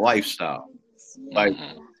to that lifestyle. Like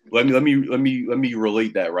let me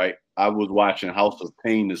relate that, right? I was watching House of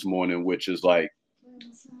Pain this morning, which is like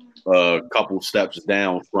a couple steps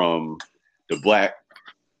down from the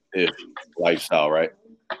Black-ish lifestyle, right?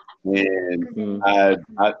 And I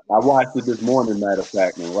watched it this morning, matter of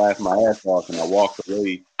fact, and laughed my ass off, and I walked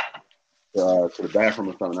away to the bathroom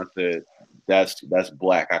or something. I said, that's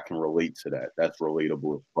Black. I can relate to that. That's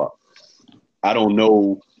relatable as fuck. I don't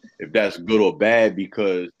know if that's good or bad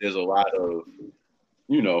because there's a lot of,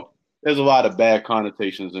 there's a lot of bad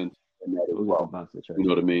connotations in that as well. You know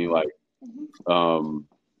what I mean? Like,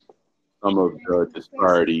 some of the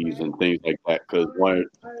disparities and things like that. Because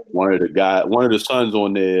one of the sons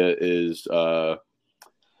on there is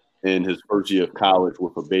in his first year of college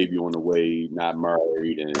with a baby on the way, not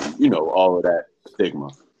married, and all of that stigma.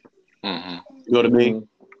 Mm-hmm. You know what I mean?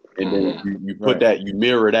 And then you put that, you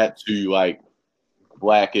mirror that to like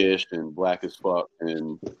Black-ish and Black as Fuck,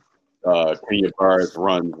 and Kenya Barris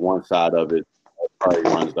runs one side of it, probably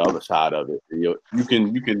runs the other side of it. And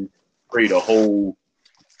you can create a whole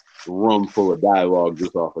room full of dialogue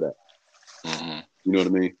just off of that. Mm-hmm. You know what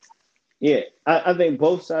I mean? Yeah, I think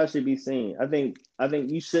both sides should be seen. I think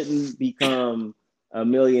you shouldn't become a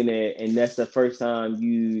millionaire and that's the first time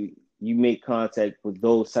you you make contact with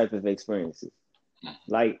those type of experiences.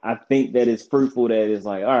 Like, I think that it's fruitful that it's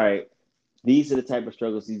like, all right, these are the type of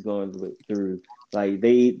struggles he's going through. Like,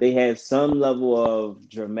 they have some level of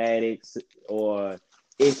dramatics or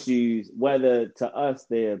issues, whether to us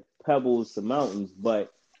they're pebbles to mountains,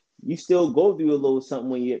 but you still go through a little something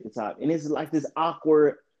when you're at the top. And it's like this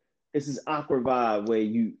awkward vibe where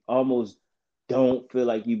you almost don't feel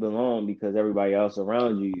like you belong because everybody else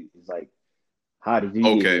around you is like, how did you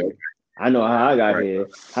get here? I know how I got here.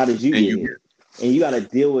 How did you get here? And you got to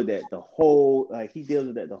deal with that the whole, like, he deals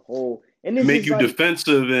with that the whole, and this make you like,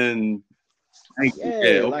 defensive and like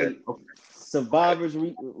survivors.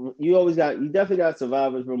 You definitely got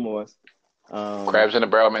survivor's remorse. Crabs in the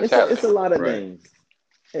barrel mentality. It's a lot of things.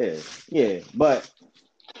 Yeah, but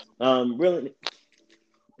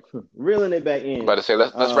reeling it back in. About to say,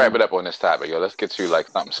 let's wrap it up on this topic, yo. Let's get to like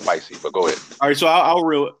something spicy. But go ahead. All right, so I'll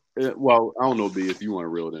reel. Well, I don't know, B, if you want to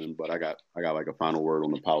reel it in, but I got like a final word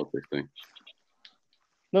on the politics thing.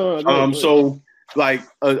 No. Go ahead. So like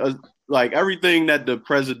everything that the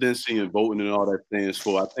presidency and voting and all that stands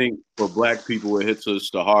for, I think for Black people it hits us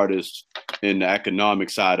the hardest in the economic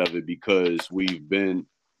side of it because we've been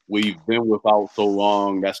without so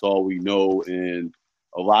long. That's all we know, and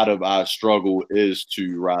a lot of our struggle is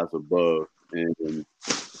to rise above. And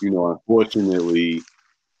unfortunately,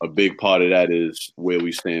 a big part of that is where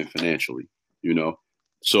we stand financially.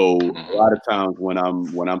 So a lot of times when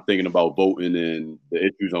I'm thinking about voting and the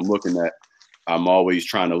issues I'm looking at, I'm always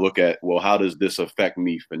trying to look at, well, how does this affect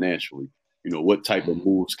me financially? What type of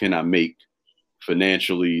moves can I make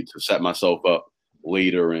financially to set myself up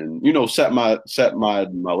later and, set my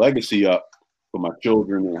legacy up for my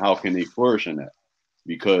children, and how can they flourish in that?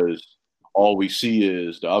 Because all we see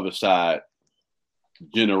is the other side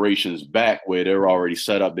generations back where they're already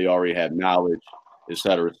set up, they already have knowledge, et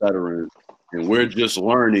cetera, and we're just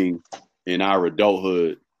learning in our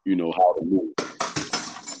adulthood, how to move.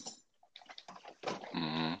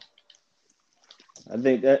 I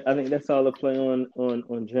think that's all the play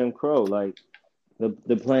on Jim Crow. Like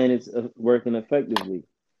the plan is working effectively.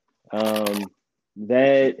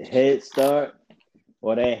 That Head Start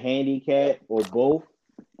or that handicap or both,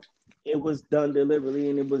 it was done deliberately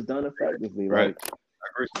and it was done effectively. Right.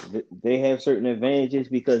 Like, they have certain advantages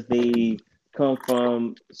because they come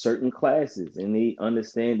from certain classes and they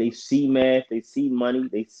understand. They see math, they see money,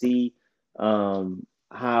 they see how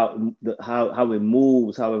it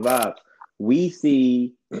moves, how it vibes. We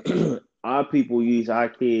see our people use our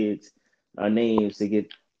kids' names to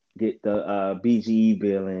get the BGE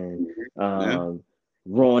bill and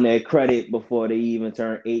ruin their credit before they even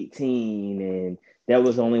turn 18, and that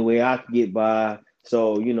was the only way I could get by.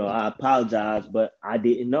 So I apologize, but I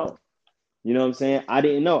didn't know. You know what I'm saying? I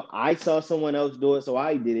didn't know. I saw someone else do it, so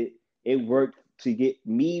I did it. It worked to get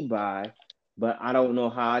me by, but I don't know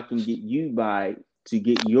how I can get you by to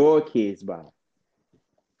get your kids by.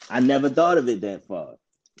 I never thought of it that far.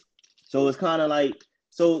 So it's kind of like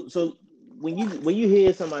so when you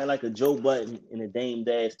hear somebody like a Joe Budden and a Dame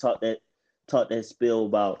Dash talk that spill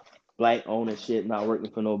about Black ownership not working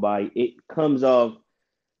for nobody, it comes off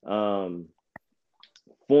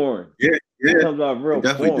foreign. Yeah. It comes off real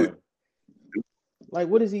foreign. Do. Like,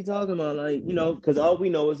 what is he talking about? Like, because all we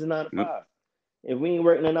know is a 9 to 5. If we ain't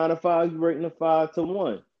working a 9 to 5, you working a 5 to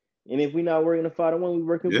 1. And if we not working a 5 to 1, we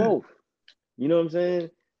working both. You know what I'm saying?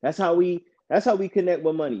 That's how we connect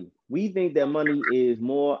with money. We think that money is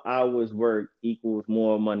more hours worked equals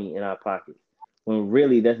more money in our pocket, when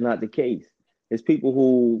really that's not the case. It's people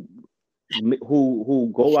who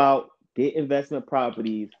go out, get investment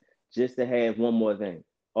properties just to have one more thing.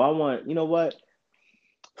 Oh, I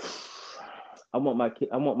want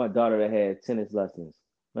my daughter to have tennis lessons.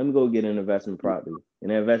 Let me go get an investment property, and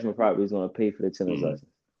the investment property is going to pay for the tennis lessons.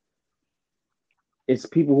 It's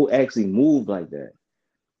people who actually move like that.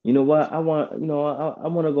 You know what? I want to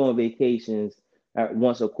go on vacations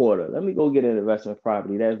once a quarter. Let me go get an investment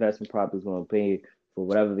property. That investment property is going to pay for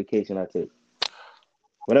whatever vacation I take.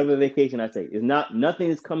 Whatever vacation I take. Nothing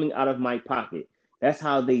is coming out of my pocket. That's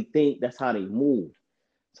how they think. That's how they move.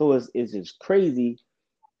 So it's just crazy.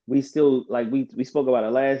 We still, like, we spoke about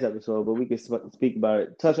it last episode, but we can speak about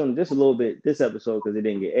it, touch on it just a little bit this episode because it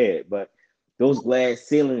didn't get aired. But those glass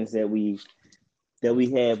ceilings that we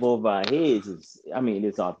have over our heads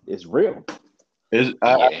it's real.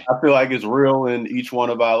 I feel like it's real in each one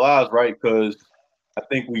of our lives, right? Because I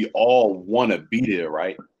think we all want to be there,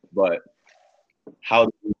 right? But how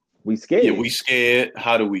do we scared? Yeah, we scared.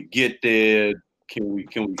 How do we get there? Can we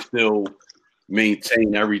still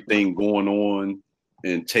maintain everything going on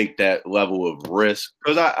and take that level of risk?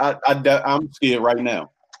 Because I'm scared right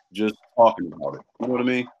now just talking about it. You know what I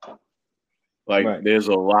mean? Like Right. there's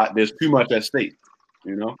too much at stake,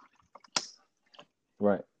 you know?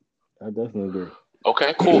 Right. I definitely agree.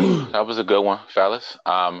 Okay, cool. That was a good one, fellas.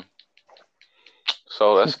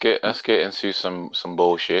 So let's get into some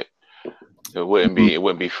bullshit. It wouldn't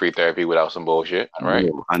be free therapy without some bullshit, right?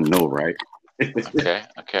 I know, right?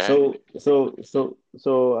 Okay. So, what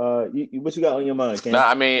you got on your mind, Ken? Nah,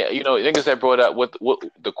 I mean, niggas that brought up what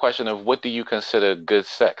the question of what do you consider good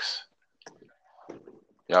sex?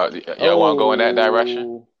 Y'all want to go in that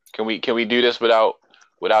direction? Can we do this without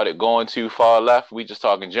it going too far left? We just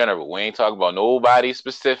talking general. We ain't talking about nobody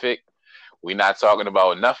specific. We not talking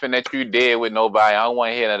about nothing that you did with nobody. I don't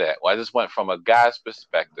want to hear none of that. Well, I just went from a guy's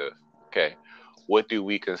perspective. Okay, what do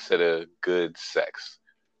we consider good sex?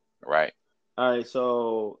 Right. All right,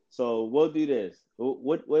 so we'll do this.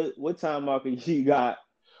 What time marker you got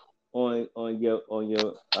on your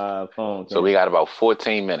phone? Ken? So we got about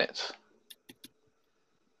 14 minutes.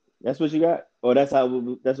 That's what you got, or that's what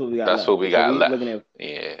we got. That's left. what we got left. Looking at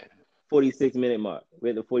 46-minute mark. We're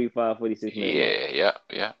at the 45, 46 minute mark.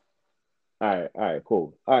 Yeah. All right,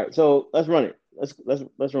 cool. All right, so let's run it. Let's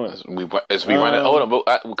run it. We run it. Hold on,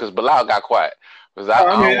 because Bilal got quiet. Because I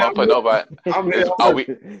don't want to put nobody.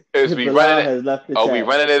 We running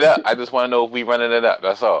it up? I just want to know if we running it up.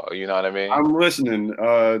 That's all. You know what I mean? I'm listening.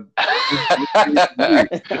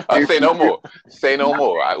 I'll say no more. Say no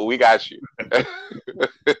more. We got you.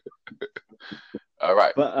 All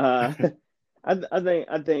right. But I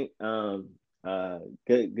think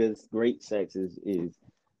good great sex is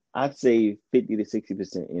I'd say 50 to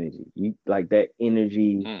 60% energy. You like that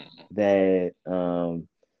energy, that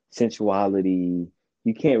sensuality.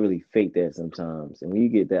 You can't really fake that sometimes. And when you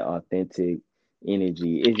get that authentic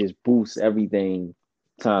energy, it just boosts everything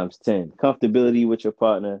times 10. Comfortability with your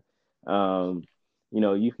partner.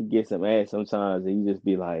 You could get some ass sometimes and you just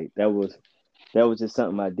be like, that was just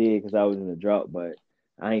something I did because I was in a drought, but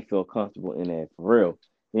I ain't feel comfortable in that for real.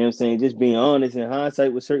 You know what I'm saying? Just being honest in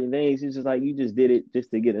hindsight with certain things, it's just like you just did it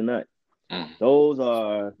just to get a nut. Those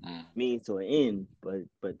are means to an end, but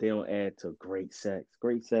they don't add to great sex.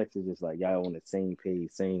 Great sex is just like y'all on the same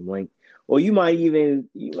page, same length. Or you might even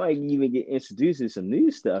get introduced to some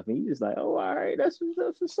new stuff, and you just like, oh, all right, that's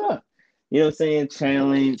what's up. You know what I'm saying?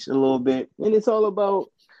 Challenge a little bit, and it's all about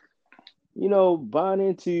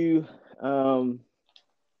bonding to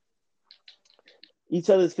each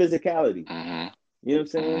other's physicality. You know what I'm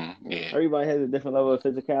saying? Yeah. Everybody has a different level of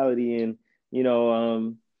physicality, and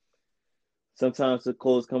sometimes the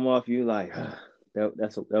clothes come off you like that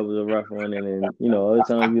was a rough one, and then other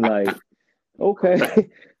times you like,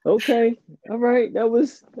 okay, all right, that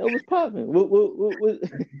was popping.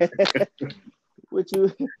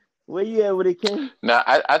 Where you at with it, Ken? Now,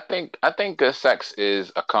 I think good sex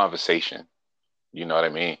is a conversation. You know what I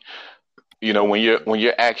mean? When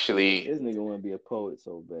you're actually, this nigga want to be a poet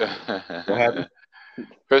so bad. What happened?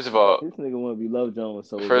 First of all, this nigga want to be Love Jones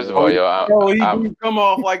so bad. First of all, he come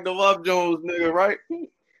off like the Love Jones nigga, right?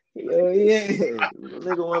 Yeah.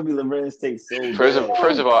 Nigga want to be Lorenz Tate so bad. First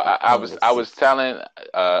of all, I was telling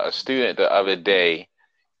a student the other day,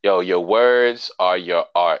 your words are your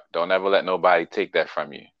art. Don't ever let nobody take that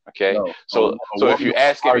from you. Okay. No, so if you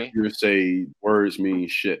ask me, you say words mean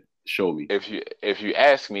shit. Show me. If you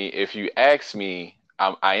ask me,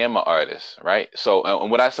 I am an artist, right? So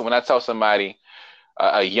when I tell somebody,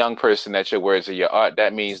 a young person, that your words are your art,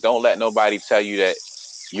 that means don't let nobody tell you that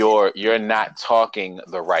you're not talking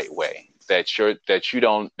the right way, that you're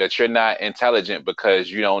not intelligent because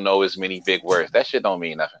you don't know as many big words. That shit don't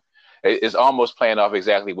mean nothing. It's almost playing off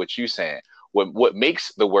exactly what you're saying. What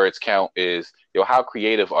makes the words count is, how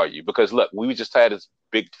creative are you? Because look, we just had this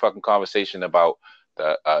big fucking conversation about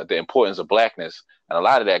the importance of blackness, and a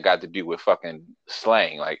lot of that got to do with fucking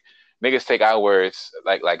slang. Like, niggas take our words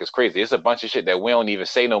like it's crazy. It's a bunch of shit that we don't even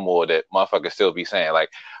say no more that motherfuckers still be saying. Like,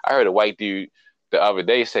 I heard a white dude the other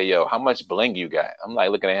day say, "Yo, how much bling you got?" I'm like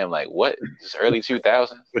looking at him like, "What? This early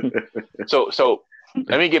 2000s?" So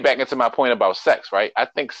let me get back into my point about sex, right? I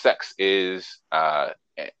think sex is, and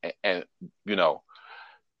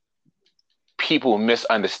people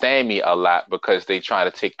misunderstand me a lot because they try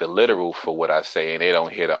to take the literal for what I say and they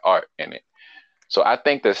don't hear the art in it. So I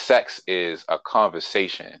think that sex is a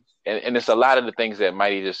conversation, and it's a lot of the things that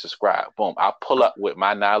Mighty just described. Boom, I'll pull up with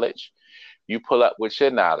my knowledge. You pull up with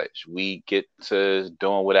your knowledge. We get to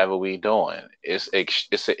doing whatever we doing. It's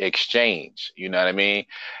an exchange. You know what I mean?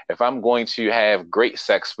 If I'm going to have great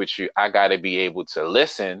sex with you, I got to be able to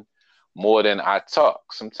listen more than I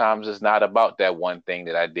talk. Sometimes it's not about that one thing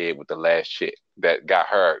that I did with the last chick that got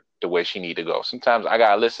her the way she need to go. Sometimes I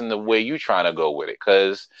got to listen to where you trying to go with it,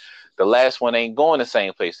 because the last one ain't going the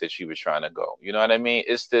same place that you were trying to go. You know what I mean?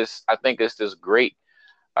 I think it's this great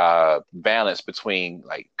balance between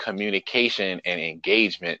like communication and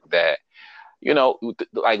engagement that, you know,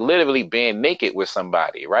 like literally being naked with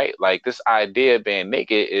somebody, right? Like this idea of being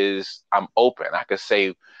naked is I'm open. I could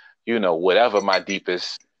say, you know, whatever my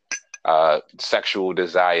deepest sexual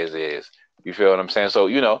desires is. You feel what I'm saying? So,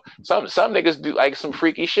 you know, some niggas do like some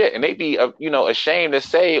freaky shit and they be, you know, ashamed to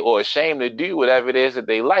say or ashamed to do whatever it is that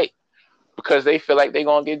they like because they feel like they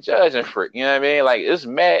gonna get judged and freak. You know what I mean? Like it's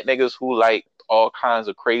mad niggas who like all kinds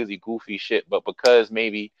of crazy, goofy shit, but because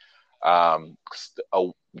maybe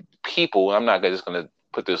people, I'm not just gonna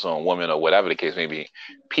put this on women or whatever the case may be,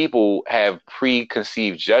 people have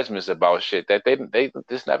preconceived judgments about shit that they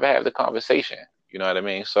just never have the conversation. You know what I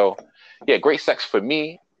mean? So, yeah, great sex for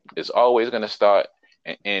me is always going to start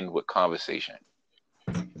and end with conversation.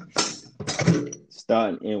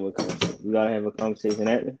 Start and end with conversation. We gotta have a conversation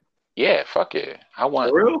after. Yeah, fuck yeah. I want.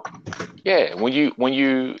 For real? Yeah, when you.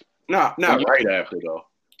 Not right after though.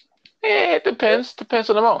 Yeah, it depends. Depends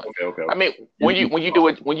on the moment. Okay. I mean, when you do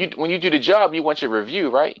it, when you do the job, you want your review,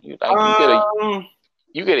 right? You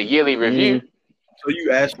get a yearly review. So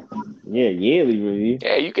you ask? Yeah, yearly review.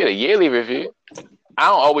 Yeah, you get a yearly review. I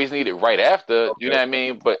don't always need it right after. Okay. You know what I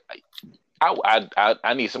mean? But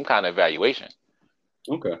I need some kind of evaluation.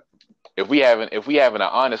 Okay. If we having an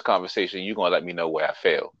honest conversation, you're gonna let me know where I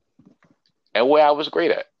failed and where I was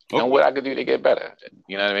great at. Okay. And what I could do to get better.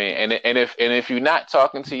 You know what I mean? And if you're not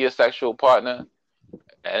talking to your sexual partner,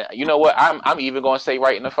 you know what? I'm even gonna say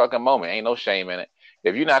right in the fucking moment, ain't no shame in it.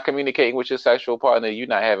 If you're not communicating with your sexual partner, you're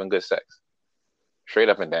not having good sex. Straight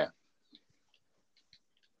up and down.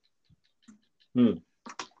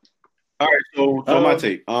 All right, so my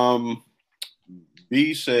take.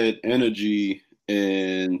 B said energy,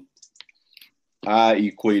 and I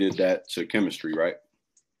equated that to chemistry, right?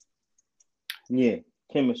 Yeah.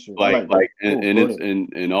 Chemistry, like it's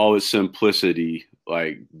in all its simplicity,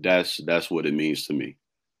 like that's what it means to me.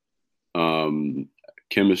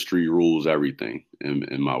 Chemistry rules everything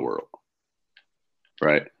in my world,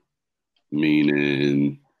 right?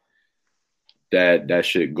 Meaning that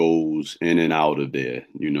shit goes in and out of there,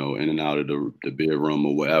 you know, in and out of the bedroom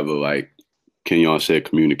or whatever. Like Kenyon said,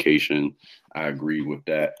 communication. I agree with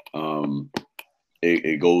that.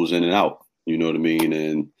 It goes in and out, you know what I mean,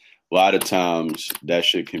 and a lot of times that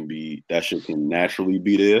shit can naturally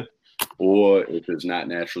be there, or if it's not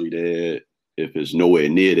naturally there, if it's nowhere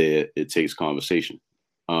near there, it takes conversation.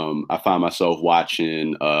 I find myself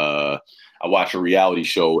watching, I watch a reality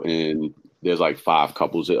show and there's like 5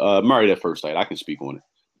 couples married at first sight. I can speak on it.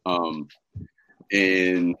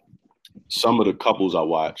 And some of the couples I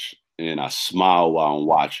watch and I smile while I'm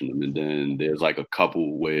watching them. And then there's like a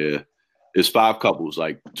couple where it's 5 couples,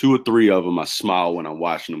 like 2 or 3 of them, I smile when I'm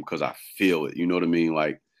watching them because I feel it. You know what I mean?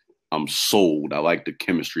 Like I'm sold. I like the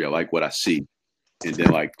chemistry. I like what I see. And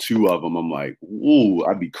then like 2 of them, I'm like, ooh,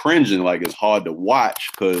 I'd be cringing. Like it's hard to watch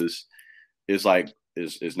because it's like,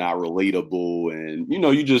 it's not relatable. And, you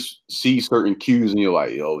know, you just see certain cues and you're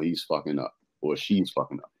like, yo, he's fucking up or she's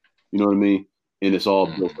fucking up. You know what I mean? And it's all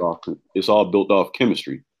built off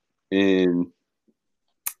chemistry. And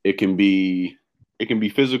it can be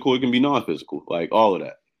physical, it can be non-physical, like all of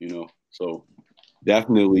that, you know. So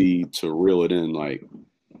definitely to reel it in, like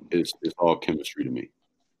it's all chemistry to me.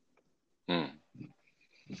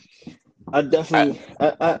 I definitely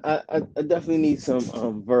need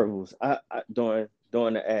some verbals. I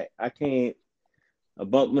during the act. I can't a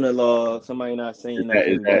bump in the law, somebody not saying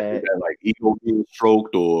nothing. Is that like ego being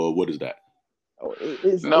stroked or what is that?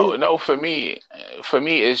 No. For me,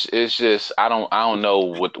 it's just I don't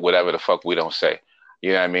know whatever the fuck we don't say.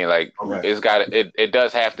 You know what I mean? Like it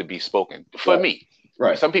does have to be spoken for me.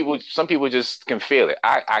 Right. Some people just can feel it.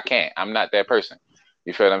 I can't. I'm not that person.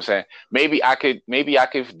 You feel what I'm saying? Maybe I could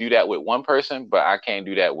do that with one person, but I can't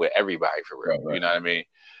do that with everybody for real. Right. You know what I mean?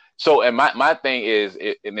 So, and my thing is,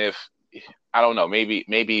 and if I don't know, maybe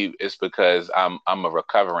it's because I'm a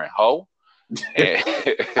recovering hoe. And,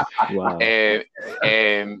 wow. and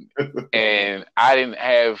I didn't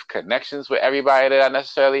have connections with everybody that I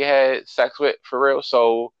necessarily had sex with for real.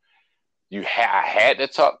 So I had to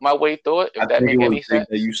talk my way through it. If that makes any sense.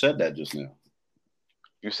 You said that just now.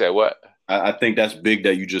 You said what? I think that's big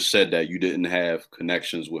that you just said that you didn't have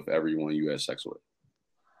connections with everyone you had sex with.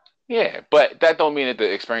 Yeah, but that don't mean that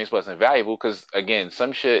the experience wasn't valuable. Because again,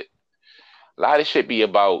 a lot of shit be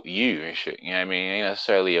about you and shit. You know what I mean? It ain't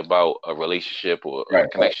necessarily about a relationship or a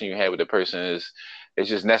connection you have with the person. It's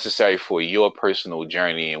just necessary for your personal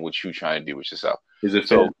journey and what you're trying to do with yourself. Is it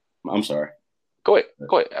so? I'm sorry. Go ahead.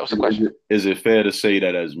 That was the question. Is it fair to say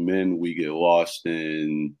that as men we get lost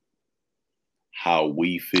in how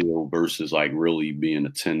we feel versus like really being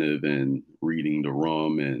attentive and reading the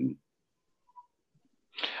room. And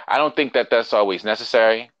I don't think that that's always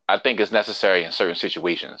necessary. I think it's necessary in certain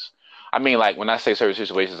situations. I mean, like when I say certain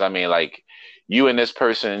situations, I mean like you and this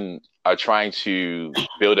person are trying to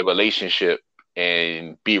build a relationship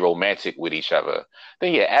and be romantic with each other.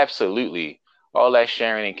 Then yeah, absolutely. All that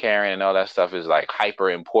sharing and caring and all that stuff is like hyper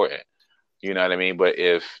important. You know what I mean? But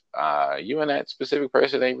if you and that specific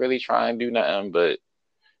person ain't really trying to do nothing but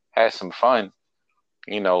have some fun,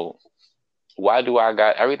 you know, why do I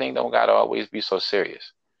got everything don't gotta always be so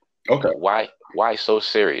serious? okay, Why so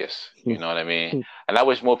serious? You know what I mean? And I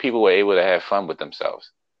wish more people were able to have fun with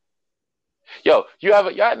themselves. Yo,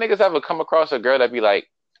 y'all niggas ever come across a girl that be like,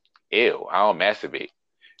 ew, I don't masturbate.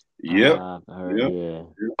 yep, Yeah.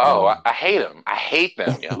 Oh, I hate them. I hate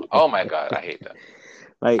them, yo. Oh my god, I hate them.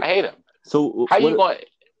 Like, I hate them. so How you going?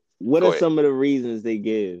 What Go are ahead. some of the reasons they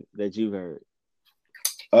give that you've heard?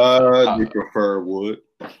 They prefer wood.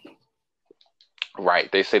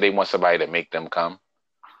 Right. They say they want somebody to make them come.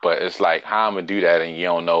 But it's like, how I'm gonna do that, and you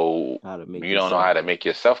don't know How to make know how to make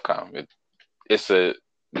yourself come. It's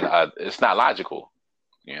not logical,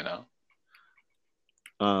 you know.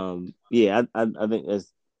 Yeah, I think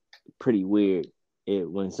that's pretty weird.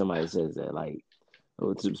 When somebody says that, like,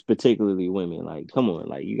 particularly women, like, come on,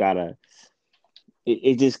 like, you gotta.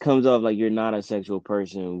 It just comes off like you're not a sexual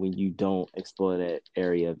person when you don't explore that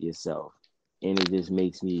area of yourself. And it just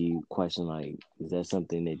makes me question, like, is that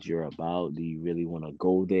something that you're about? Do you really want to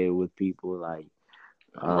go there with people? Like,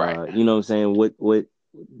 Right. you know what I'm saying? What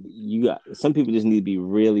you got? Some people just need to be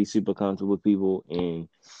really super comfortable with people, and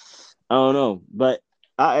I don't know. But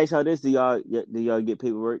I ask y'all this: do y'all get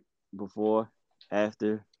paperwork before,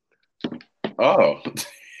 after? Oh.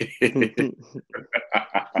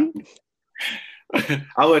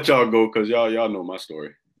 I'll let y'all go because y'all know my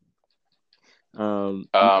story.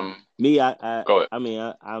 Me, I Go ahead. I mean,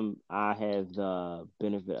 I have the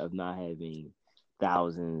benefit of not having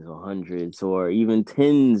thousands or hundreds or even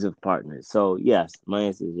tens of partners. So yes, my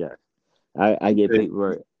answer is yes. I get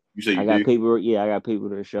paperwork. You say you I got do? paperwork. Yeah, I got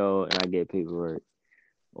paperwork to show, and I get paperwork.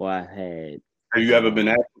 Or I had. Have you ever been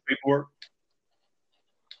asked for paperwork?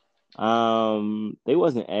 They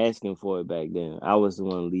wasn't asking for it back then. I was the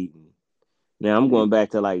one leading. Now I'm going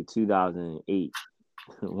back to like 2008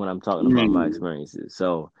 when I'm talking about my experiences.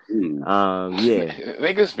 So, yeah.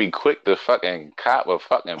 Niggas be quick to fucking cop a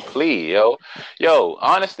fucking plea, yo.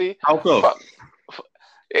 Honestly, how so?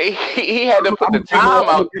 He had to put the time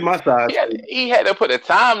out. My side. He had to put the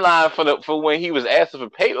timeline for when he was asking for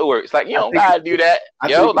paperwork. It's like you don't gotta do that,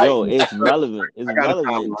 yo. It's relevant. It's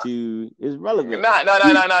relevant to. It's relevant. No.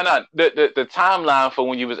 The timeline for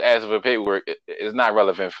when you was asking for paperwork is not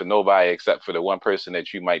relevant for nobody except for the one person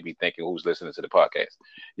that you might be thinking who's listening to the podcast.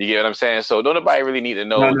 You get what I'm saying? So don't nobody really need to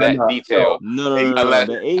know that detail. No.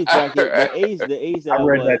 The age bracket, the age that I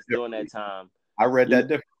was during that time. I read that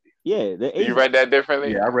differently. Yeah, the age. You read that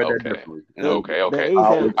differently? Yeah, I read that differently. Okay. The age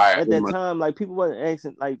at that time, like people wasn't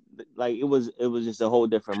asking, like it was just a whole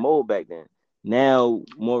different mode back then. Now,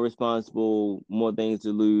 more responsible, more things to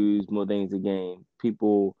lose, more things to gain.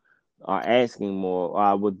 People are asking more. Or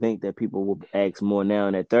I would think that people will ask more now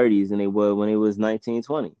in their 30s than they would when it was 19,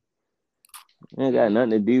 20. It ain't got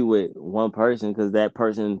nothing to do with one person because that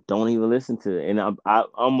person don't even listen to it. And I'm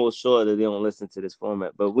almost sure that they don't listen to this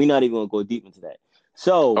format, but we're not even gonna go deep into that.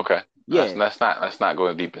 So okay, yeah, let's not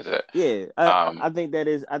go deep into that. Yeah, I think that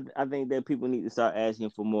is. I think that people need to start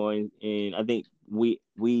asking for more, and I think we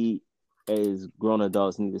as grown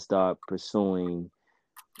adults need to start pursuing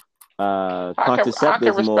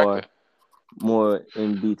contraceptives more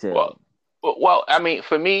in detail. Well, I mean,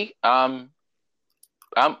 for me, I'm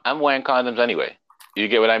wearing condoms anyway. You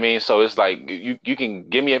get what I mean? So it's like you can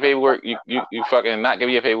give me a paperwork, you fucking not give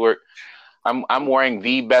me a paperwork. I'm wearing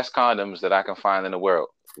the best condoms that I can find in the world,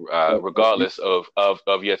 regardless of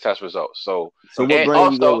your test results. So what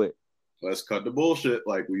brand you go with? Let's cut the bullshit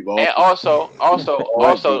like we've all. And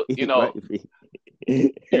also, you know,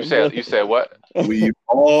 you said what? We've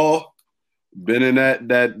all been in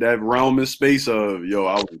that realm and space of I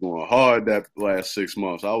was going hard that last 6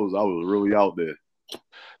 months. I was really out there.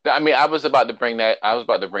 I mean, I was about to bring that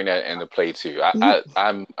into play too.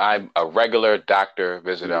 I'm a regular doctor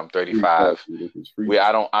visitor. I'm 35.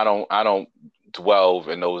 I don't dwell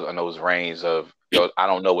in those ranges of I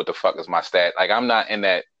don't know what the fuck is my stat. Like I'm not in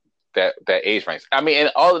that age range. I mean,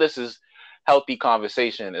 and all of this is healthy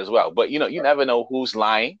conversation as well. But you never know who's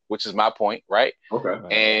lying, which is my point, right?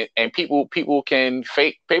 Okay. And people can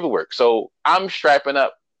fake paperwork. So I'm strapping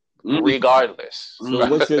up regardless. So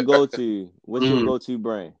what's your go-to? What's your go-to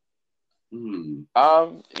brand?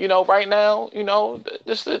 Right now,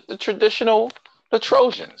 just the traditional, the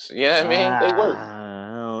Trojans. You know what I mean? They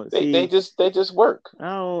work. They just work.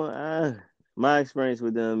 My experience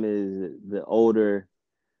with them is the older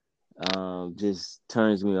just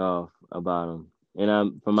turns me off about them.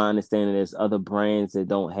 And from my understanding, there's other brands that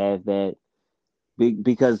don't have that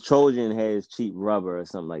because Trojan has cheap rubber or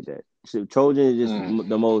something like that. So Trojan is just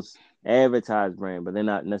the most advertised brand, but they're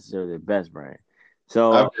not necessarily the best brand.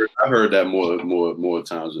 So I've heard that more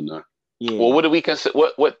times than not. Yeah. Well, what do we consider?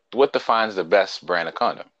 What defines the best brand of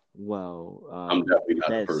condom? Well, I'm definitely not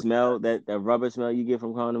that smell, that rubber smell you get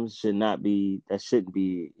from condoms shouldn't be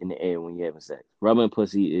in the air when you're having sex. Rubber and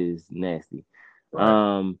pussy is nasty.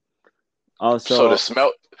 Right. Also, so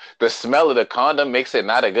the smell of the condom makes it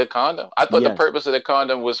not a good condom. I thought the purpose of the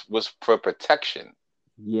condom was for protection.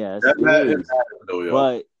 Yes, it is.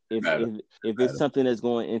 But if it's something that's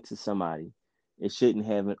going into somebody, it shouldn't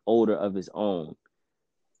have an odor of its own.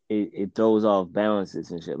 It throws off balances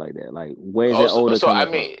and shit like that. Like, where's that odor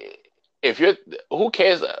coming from? If you're, who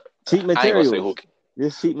cares? Cheap materials.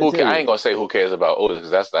 I ain't gonna say who cares about odors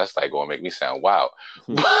because that's like gonna make me sound wild.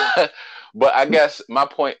 But I guess my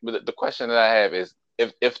point, the question that I have is,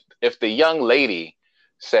 if the young lady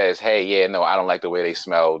says, "Hey, yeah, no, I don't like the way they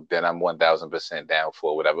smell," then I'm 1000% down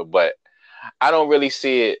for whatever. But I don't really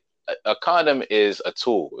see it. A condom is a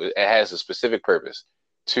tool. It has a specific purpose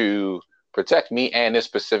to protect me and this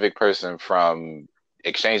specific person from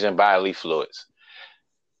exchanging bodily fluids.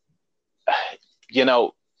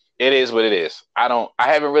 It is what it is. I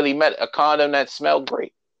haven't really met a condom that smelled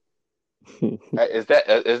great. Is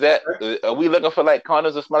that are we looking for like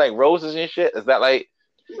condoms that smell like roses and shit? Is that like,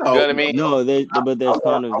 you know what I mean? No, but there's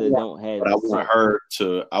condoms that don't have. But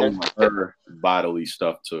I want her bodily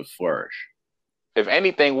stuff to flourish. If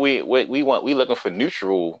anything, we looking for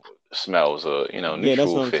neutral smells or neutral. Yeah,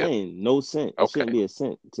 that's what I'm saying. No scent. Okay. It shouldn't be a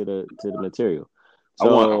scent to the material. So,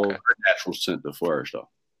 I want a natural scent to flourish though.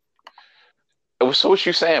 So what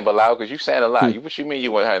you saying, Bilal? Because you saying a lot. What you mean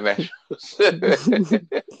you want her natural scent?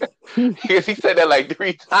 Because he said that like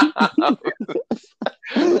 3 times.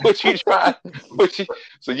 What you trying?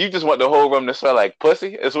 So you just want the whole room to smell like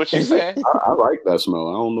pussy? Is what you saying? I like that smell.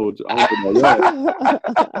 I don't know. I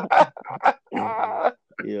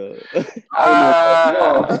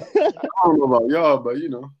don't know about y'all, but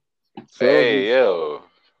Hey yo.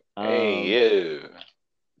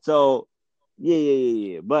 So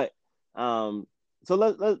yeah. But so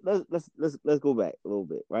let's go back a little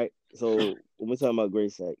bit, right? So when we're talking about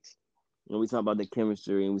great sex, and we talk about the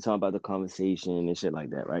chemistry, and we talk about the conversation and shit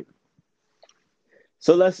like that, right?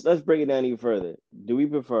 So let's break it down even further. Do we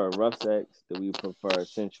prefer rough sex? Do we prefer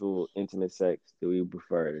sensual, intimate sex? Do we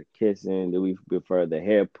prefer kissing? Do we prefer the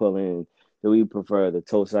hair pulling? Do we prefer the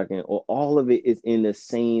toe sucking? Or all of it is in the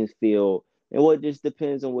same field? And what just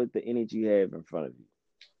depends on what the energy you have in front of you.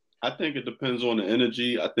 I think it depends on the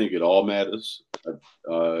energy. I think it all matters.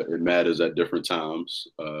 It matters at different times.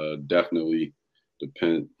 Definitely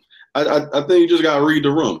depend. I think you just gotta read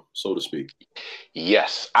the room, so to speak.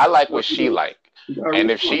 Yes, I like what she like,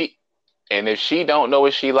 and if she don't know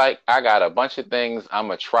what she like, I got a bunch of things I'm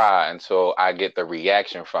gonna try until I get the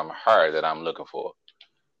reaction from her that I'm looking for.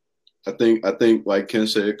 I think like Ken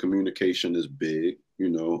said, communication is big.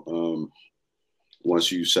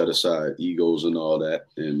 Once you set aside egos and all that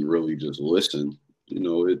and really just listen,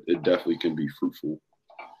 it definitely can be fruitful.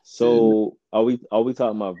 So are we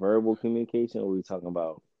talking about verbal communication or are we talking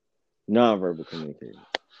about nonverbal communication?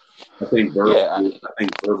 I think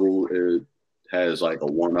verbal has like a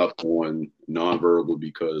one-up on nonverbal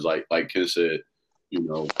because like Ken said, you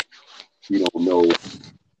don't know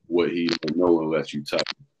what he don't know unless you touch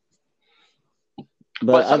him.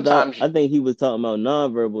 But I think he was talking about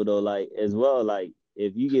nonverbal though, like as well. Like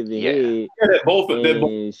if you give the head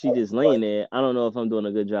and she just laying there, I don't know if I'm doing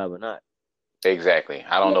a good job or not. Exactly.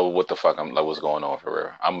 I don't know what the fuck what's going on for real.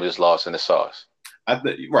 I'm just lost in the sauce. I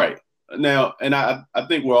think right now, and I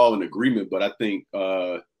think we're all in agreement. But I think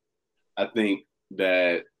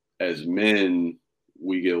that as men,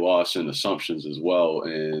 we get lost in assumptions as well,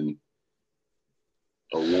 and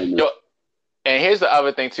a woman. And here's the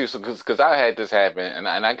other thing too, so because I had this happen, and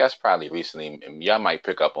I guess probably recently, and y'all might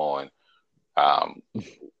pick up on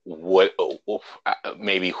what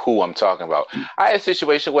maybe who I'm talking about. I had a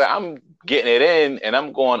situation where I'm getting it in, and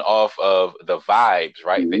I'm going off of the vibes,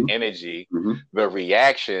 right? Mm-hmm. The energy, the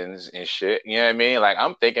reactions, and shit. You know what I mean? Like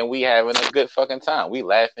I'm thinking we having a good fucking time. We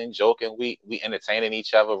laughing, joking, we entertaining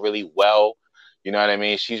each other really well. You know what I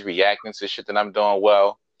mean? She's reacting to shit that I'm doing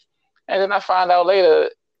well, and then I find out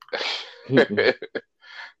later.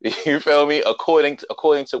 You feel me? According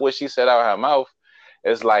to what she said out of her mouth,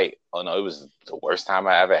 it's like, oh no, it was the worst time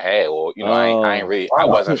I ever had, or I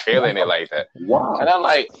wasn't feeling it like that. Wow. And I'm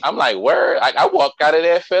like, word. I walk out of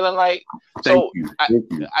there feeling like. Thank you.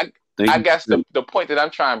 I guess the point that I'm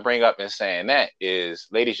trying to bring up in saying that is,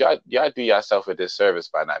 ladies, y'all do yourself a disservice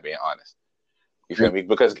by not being honest. You feel me?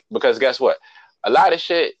 Because guess what? A lot of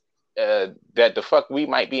shit that the fuck we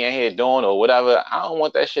might be in here doing or whatever, I don't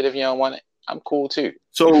want that shit if you don't want it. I'm cool too.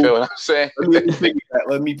 So you feel what I'm saying? let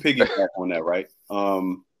me piggyback on that, right?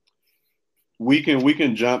 We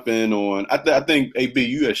can jump in on. I think AB,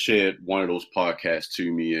 you had shared one of those podcasts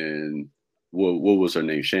to me, and what was her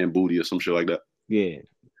name? Shan Booty or some shit like that. Yeah,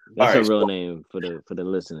 that's a real name for the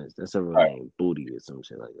listeners. That's a real name, Booty or some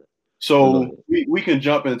shit like that. So we can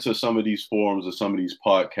jump into some of these forums or some of these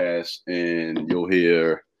podcasts, and you'll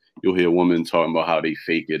hear women talking about how they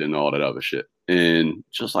fake it and all that other shit. And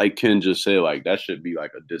just like Ken just said, like that should be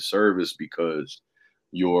like a disservice because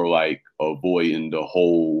you're like avoiding the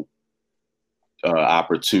whole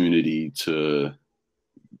opportunity to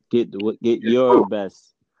get your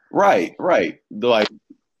best. Right. Like,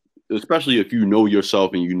 especially if you know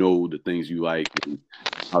yourself and you know the things you like and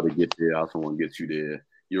how to get there, how someone gets you there.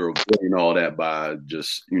 You're avoiding all that by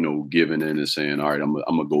just, giving in and saying, all right, I'm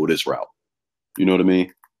gonna go this route. You know what I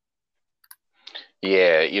mean?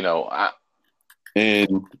 Yeah,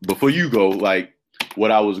 And before you go, like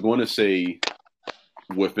what I was going to say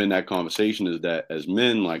within that conversation is that as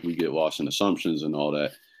men, like we get lost in assumptions and all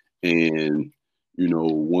that. And,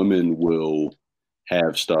 women will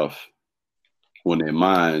have stuff on their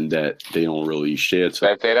mind that they don't really share.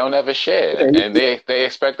 That they don't ever share. And they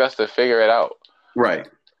expect us to figure it out. Right.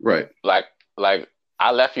 Like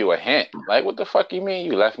I left you a hint. Like, what the fuck you mean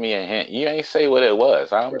you left me a hint? You ain't say what it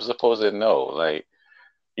was. I'm supposed to know. Like,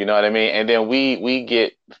 you know what I mean? And then we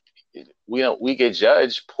get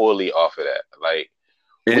judged poorly off of that. Like,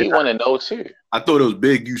 we want to know too. I thought it was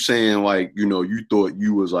big you saying like, you thought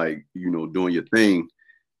you was like, doing your thing.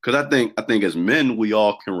 Cause I think as men, we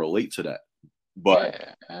all can relate to that.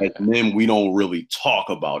 But as men, we don't really talk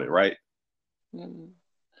about it, right? Mm-hmm.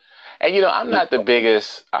 And I'm not the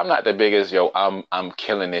biggest, yo, I'm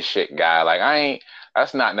killing this shit guy. Like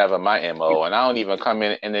that's not never my MO. And I don't even come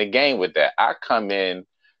in the game with that. I come in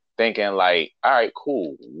thinking like, all right,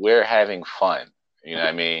 cool. We're having fun. You know what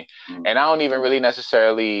I mean? Mm-hmm. And I don't even really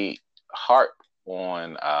necessarily harp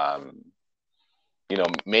on,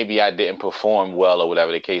 maybe I didn't perform well or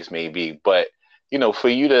whatever the case may be. But, for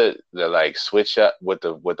you to like switch up what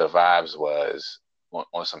the vibes was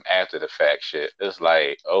on some after the fact shit, it's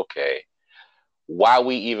like, okay, why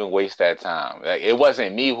we even waste that time? Like, it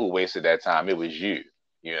wasn't me who wasted that time. It was you,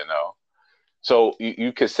 So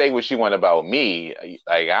you could say what you want about me.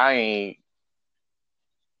 Like,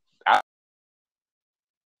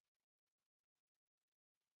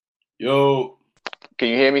 Yo, can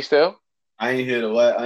you hear me still? I ain't hear the last.